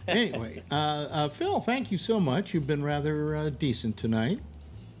 Yeah. Anyway, Phil, thank you so much. You've been rather decent tonight.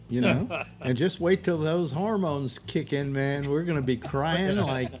 And just wait till those hormones kick in, man. We're going to be crying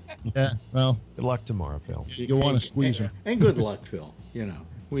like... Yeah, well... Good luck tomorrow, Phil. You want to squeeze him. And good luck, Phil.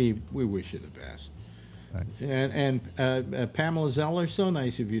 We wish you the best. Right. And Pamela Zeller, so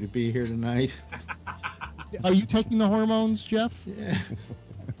nice of you to be here tonight. Are you taking the hormones, Jeff? Yeah.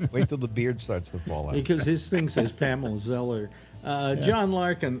 Wait till the beard starts to fall out. Because his thing says Pamela Zeller. John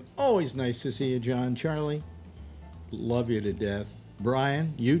Larkin, always nice to see you, John. Charlie, love you to death.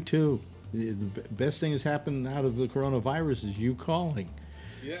 Brian, you too. The best thing that's happened out of the coronavirus is you calling.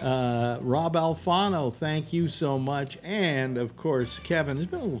 Yeah. Rob Alfano, thank you so much. And, of course, Kevin has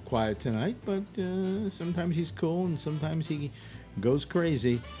been a little quiet tonight, but sometimes he's cool and sometimes he Goes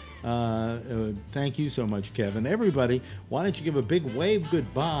crazy. Thank you so much, Kevin. Everybody, why don't you give a big wave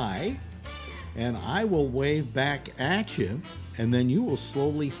goodbye, and I will wave back at you, and then you will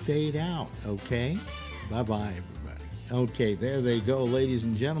slowly fade out, okay? Bye-bye, everybody. Okay, there they go, ladies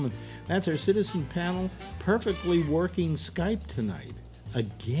and gentlemen. That's our citizen panel, perfectly working Skype tonight.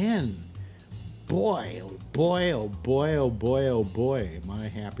 Again. Boy, oh boy, oh boy, oh boy, oh boy, am I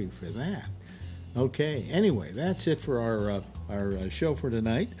happy for that. Okay, anyway, that's it for our show for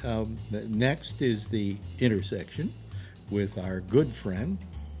tonight. Next is the intersection with our good friend,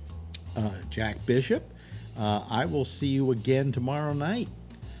 Jack Bishop. I will see you again tomorrow night.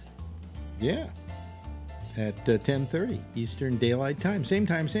 Yeah, at 10:30 Eastern Daylight Time. Same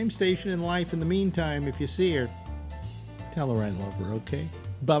time, same station in life. In the meantime, if you see her, tell her I love her, okay?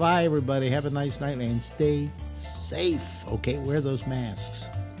 Bye-bye, everybody. Have a nice night and stay safe, okay? Wear those masks.